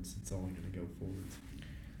backwards. It's only going to go forwards.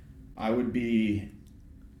 I would be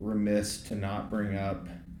remiss to not bring up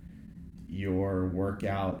your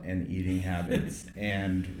workout and eating habits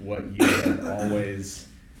and what you have always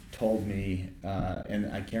told me,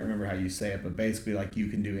 and I can't remember how you say it, but basically like you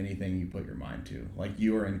can do anything you put your mind to. Like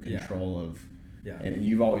you are in control of, and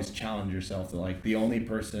you've always challenged yourself to, like, the only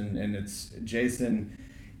person, and it's Jason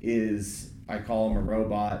is, I call him a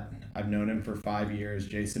robot. I've known him for 5 years.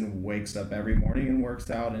 Jason wakes up every morning and works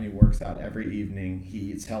out, and he works out every evening.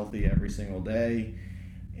 He eats healthy every single day.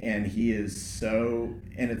 And he is so,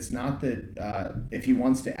 and it's not that if he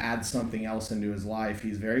wants to add something else into his life,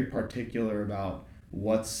 he's very particular about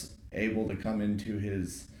what's able to come into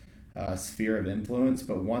his sphere of influence.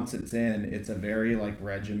 But once it's in, it's a very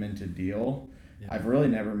regimented deal. Yeah. I've really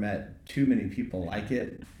never met too many people like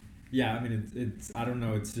it. Yeah, I mean, it's I don't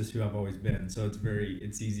know, it's just who I've always been. So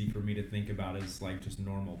it's easy for me to think about as just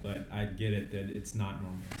normal, but I get it that it's not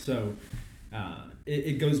normal. So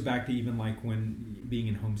it goes back to even when being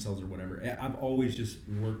in home sales or whatever. I've always just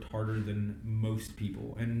worked harder than most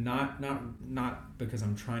people, and not because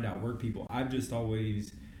I'm trying to outwork people. I've just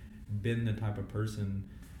always been the type of person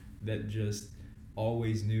that just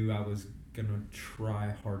always knew I was gonna try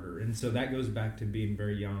harder. And so that goes back to being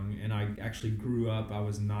very young, and I actually grew up, I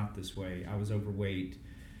was not this way. I was overweight.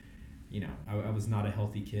 I was not a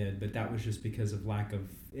healthy kid, but that was just because of lack of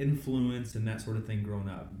influence and that sort of thing growing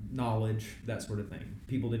up. Knowledge, that sort of thing.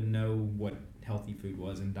 People didn't know what healthy food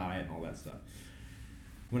was and diet and all that stuff.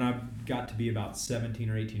 When I got to be about 17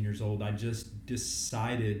 or 18 years old, I just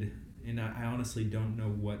decided, and I honestly don't know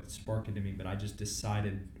what sparked it in me, but I just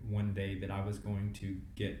decided one day that I was going to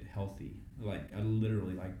get healthy. I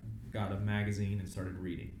literally got a magazine and started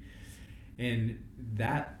reading. And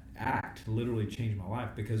that act literally changed my life,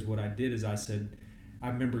 because what I did is I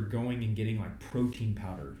remember going and getting protein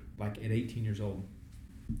powder at 18 years old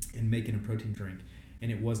and making a protein drink,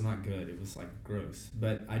 and it was not good. It was gross,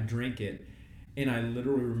 but I drank it, and I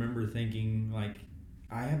literally remember thinking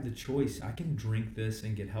I have the choice. I can drink this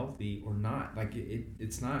and get healthy or not.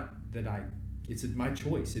 It's not that it's my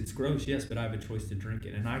choice. It's gross, yes, but I have a choice to drink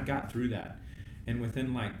it. And I got through that, and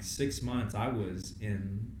within 6 months I was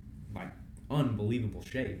in unbelievable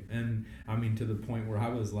shape. And I mean, to the point where I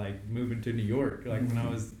was moving to New York when I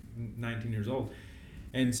was 19 years old.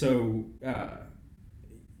 And so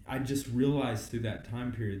I just realized through that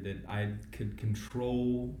time period that I could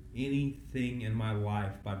control anything in my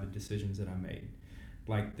life by the decisions that I made.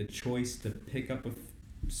 The choice to pick up a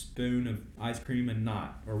spoon of ice cream and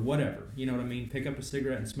not, or whatever, you know what I mean? Pick up a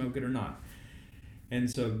cigarette and smoke it or not.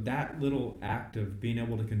 And so that little act of being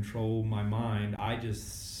able to control my mind,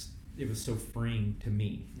 it was so freeing to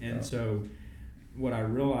me. And so what I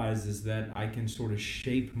realized is that I can sort of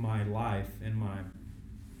shape my life and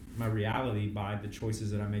my reality by the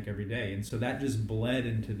choices that I make every day. And so that just bled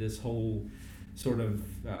into this whole sort of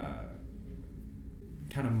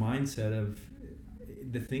kind of mindset of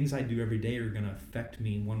the things I do every day are going to affect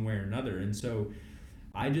me one way or another. And so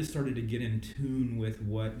I just started to get in tune with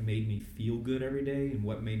what made me feel good every day, and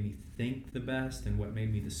what made me think the best, and what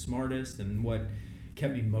made me the smartest, and what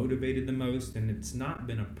kept me motivated the most. And it's not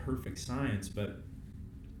been a perfect science, but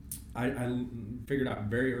I figured out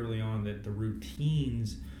very early on that the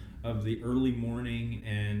routines of the early morning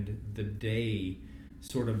and the day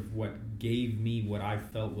sort of what gave me what I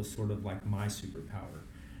felt was sort of like my superpower.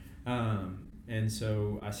 And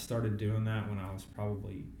so I started doing that when I was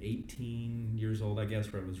probably 18 years old, I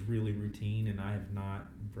guess, where it was really routine, and I have not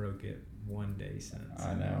broke it one day since.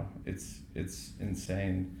 I know. It's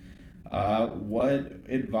insane. What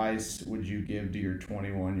advice would you give to your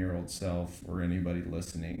 21-year-old self, or anybody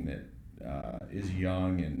listening that is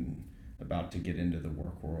young and about to get into the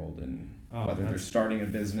work world, and whether they're starting a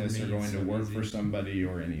business or going to work for somebody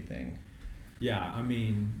or anything? Yeah, I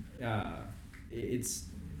mean, it's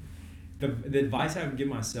the advice I would give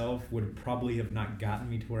myself would probably have not gotten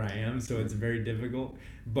me to where I am, so it's very difficult.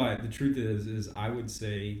 But the truth is I would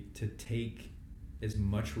say to take as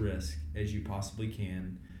much risk as you possibly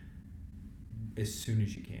can as soon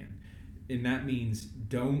as you can. And that means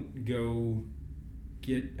don't go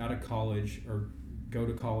get out of college or go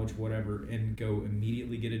to college, whatever, and go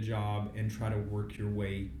immediately get a job and try to work your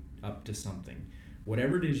way up to something.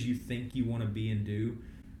 Whatever it is you think you want to be and do,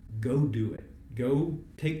 go do it. Go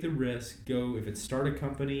take the risk. Go, if it's start a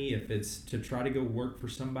company, if it's to try to go work for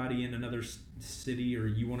somebody in another city, or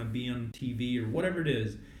you want to be on TV or whatever it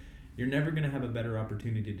is, you're never going to have a better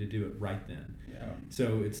opportunity to do it right then. Yeah.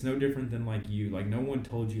 So it's no different than like no one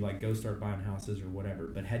told you like go start buying houses or whatever,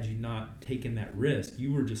 but had you not taken that risk,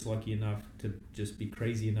 you were just lucky enough to just be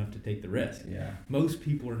crazy enough to take the risk. Yeah. Most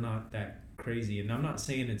people are not that crazy, and I'm not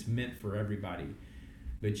saying it's meant for everybody,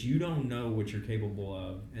 but you don't know what you're capable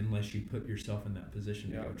of unless you put yourself in that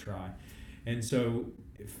position to go try. And so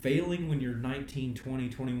failing when you're 19, 20,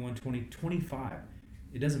 21, 20, 25,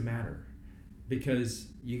 it doesn't matter, because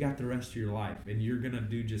you got the rest of your life and you're going to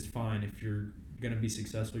do just fine. If you're going to be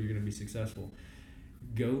successful, you're going to be successful.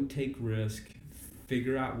 Go take risk,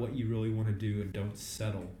 figure out what you really want to do, and don't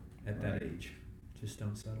settle at that age. Just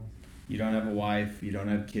don't settle. You don't have a wife, you don't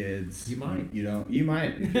have kids. You might. You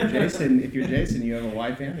might. If you're Jason, you have a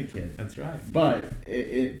wife and a kid. That's right. But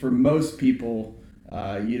for most people,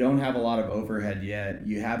 you don't have a lot of overhead yet.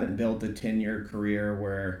 You haven't built a 10-year career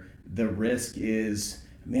where the risk is,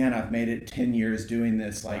 man, I've made it 10 years doing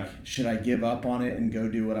this. Like, should I give up on it and go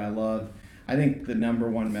do what I love? I think the number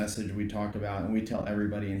one message we talk about, and we tell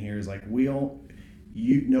everybody in here, is like,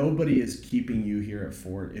 nobody is keeping you here at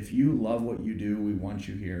Fort. If you love what you do, we want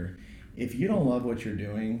you here. If you don't love what you're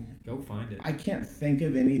doing, go find it. I can't think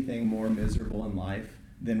of anything more miserable in life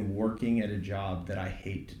than working at a job that I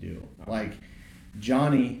hate to do. Like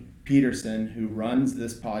Johnny Peterson, who runs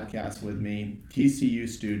this podcast with me, TCU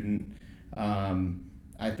student.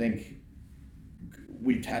 I think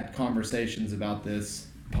we've had conversations about this.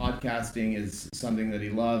 Podcasting is something that he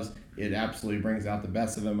loves. It absolutely brings out the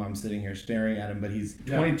best of him. I'm sitting here staring at him, but he's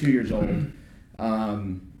 22 years old.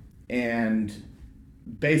 And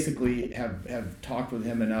basically have talked with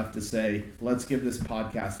him enough to say, let's give this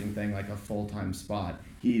podcasting thing like a full-time spot.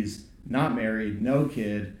 He's not married, no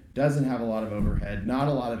kid, doesn't have a lot of overhead, not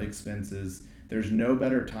a lot of expenses. There's no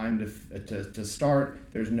better time to start.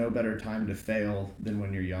 There's no better time to fail than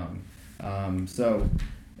when you're young. So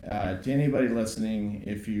to anybody listening,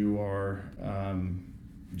 if you are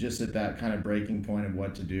just at that kind of breaking point of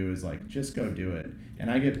what to do, is like, just go do it.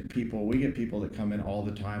 And we get people that come in all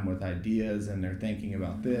the time with ideas, and they're thinking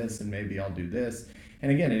about this, and maybe I'll do this.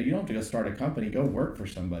 And again, you don't have to go start a company, go work for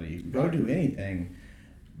somebody, go do anything,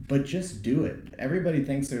 but just do it. Everybody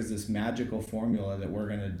thinks there's this magical formula that we're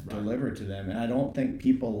going to deliver to them. And I don't think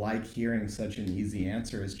people like hearing such an easy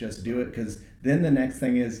answer as just do it, because then the next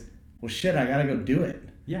thing is, well, shit, I got to go do it.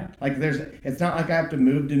 Yeah. Like it's not like I have to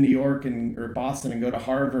move to New York or Boston and go to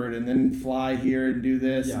Harvard and then fly here and do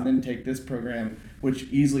this and then take this program, which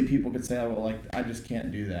easily people could say, oh, well, like, I just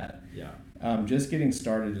can't do that. Yeah. Just getting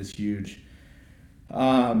started is huge.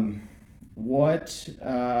 What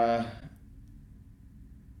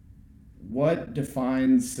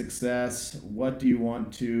defines success? What do you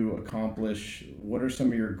want to accomplish? What are some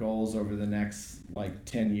of your goals over the next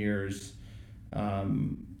 10 years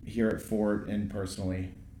here at Fort and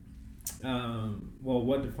personally? Well,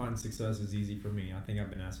 what defines success is easy for me. I think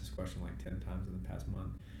I've been asked this question 10 times in the past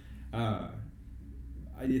month.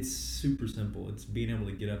 it's super simple. It's being able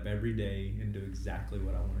to get up every day and do exactly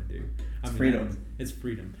what I want to do. It's freedom. It's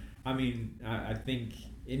freedom. I mean, I think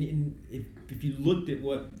if you looked at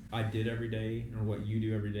what I did every day or what you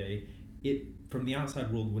do every day, it from the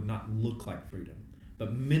outside world would not look like freedom,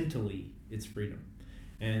 but mentally it's freedom,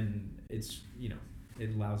 and it's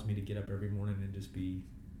it allows me to get up every morning and just be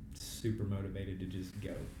super motivated to just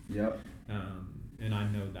go. Yep. And I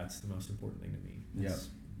know that's the most important thing to me. It's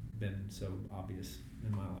been so obvious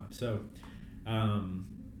in my life. So,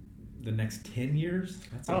 the next 10 years?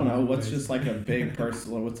 I don't know. What's just like a big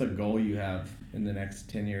personal, what's a goal you have in the next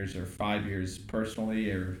 10 years or 5 years personally,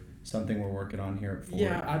 or something we're working on here at Ford?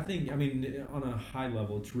 Yeah, I mean, on a high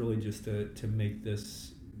level, it's really just to make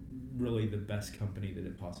this really the best company that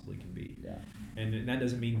it possibly can be. Yeah. And that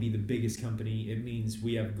doesn't mean be the biggest company. It means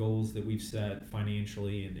we have goals that we've set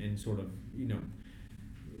financially and sort of,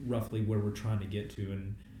 roughly where we're trying to get to.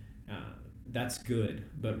 And that's good.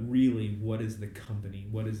 But really, what is the company?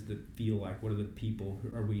 What does it feel like? What are the people?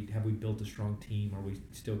 Have we built a strong team? Are we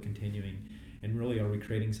still continuing? And really, are we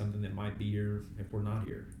creating something that might be here if we're not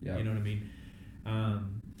here? Yeah. You know what I mean?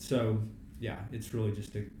 So, yeah, it's really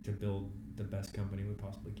just to build the best company we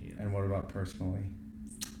possibly can. And what about personally?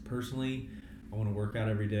 Personally, I want to work out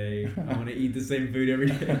every day. I want to eat the same food every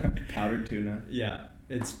day. Powdered tuna. Yeah.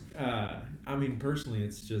 It's, personally,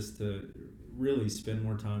 it's just to really spend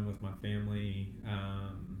more time with my family.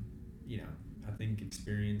 I think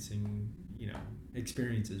experiences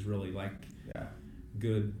really like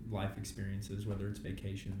good life experiences, whether it's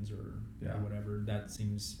vacations or whatever. That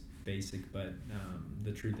seems basic, but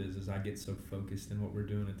the truth is I get so focused in what we're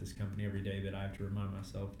doing at this company every day that I have to remind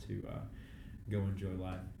myself to go enjoy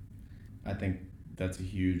life. I think that's a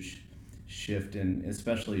huge shift, in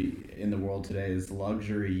especially in the world today. Is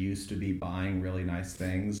luxury used to be buying really nice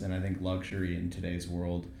things, and I think luxury in today's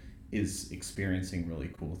world is experiencing really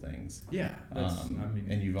cool things. Yeah,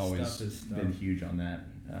 and you've always been huge on that.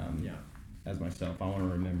 As myself, I want to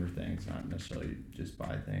remember things, not necessarily just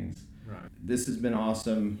buy things. Right. This has been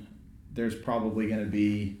awesome. There's probably going to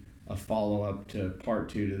be a follow-up to part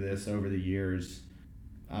 2 to this over the years.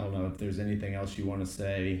 I don't know if there's anything else you want to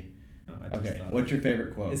say. Okay, what's your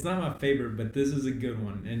favorite quote? It's not my favorite, but this is a good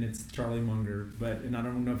one, and it's Charlie Munger. And I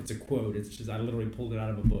don't know if it's a quote. It's just I literally pulled it out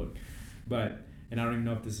of a book, and I don't even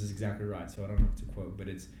know if this is exactly right, so I don't know if it's a quote. But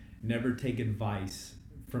it's never take advice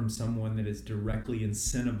from someone that is directly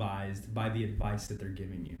incentivized by the advice that they're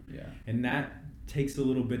giving you. Yeah. And that takes a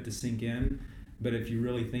little bit to sink in, but if you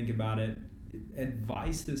really think about it,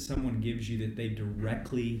 advice that someone gives you that they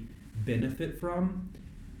directly benefit from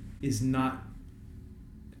is not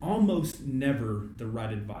almost never the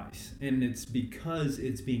right advice, and it's because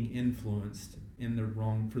it's being influenced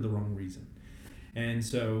for the wrong reason. And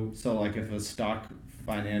so like if a stock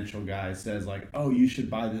financial guy says like, oh, you should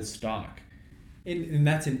buy this stock, and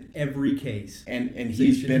that's in every case, and so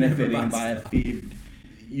he's benefiting by a fee,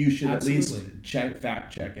 you should Absolutely. at least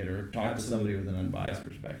fact check it or talk to somebody with an unbiased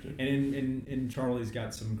perspective. And Charlie's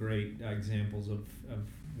got some great examples of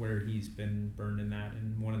where he's been burned in that,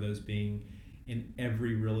 and one of those being in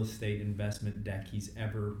every real estate investment deck he's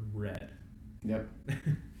ever read. Yep.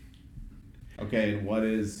 Okay, and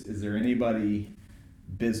is there anybody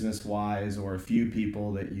business-wise or a few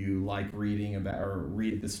people that you like reading about or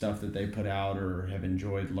read the stuff that they put out or have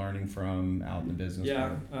enjoyed learning from out in the business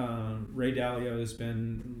world? Ray Dalio has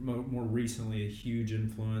been more recently a huge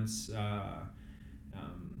influence.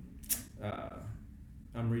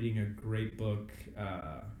 I'm reading a great book,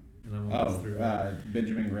 and I won't go through it.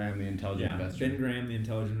 Benjamin Graham, The Intelligent Investor. Ben Graham, The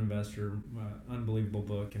Intelligent Investor, unbelievable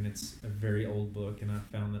book, and it's a very old book, and I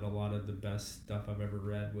found that a lot of the best stuff I've ever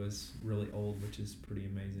read was really old, which is pretty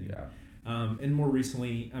amazing. Yeah. And more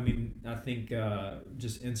recently, I think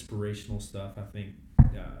just inspirational stuff. I think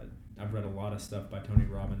I've read a lot of stuff by Tony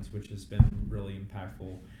Robbins, which has been really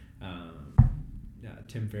impactful.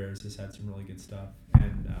 Tim Ferriss has had some really good stuff,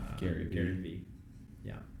 and Gary Vee.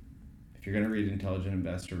 Yeah. If you're going to read Intelligent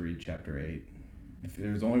Investor, read Chapter 8. If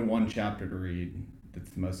there's only one chapter to read that's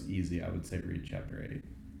the most easy, I would say read Chapter 8.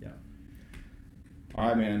 Yeah. All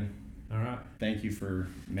right, man. All right. Thank you for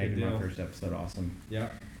making my first episode awesome. Yeah.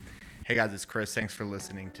 Hey, guys, it's Chris. Thanks for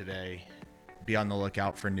listening today. Be on the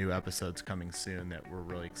lookout for new episodes coming soon that we're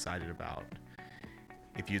really excited about.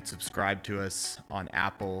 If you'd subscribe to us on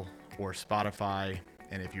Apple or Spotify,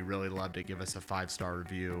 and if you really loved it, give us a 5-star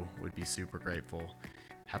review. We'd be super grateful.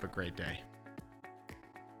 Have a great day.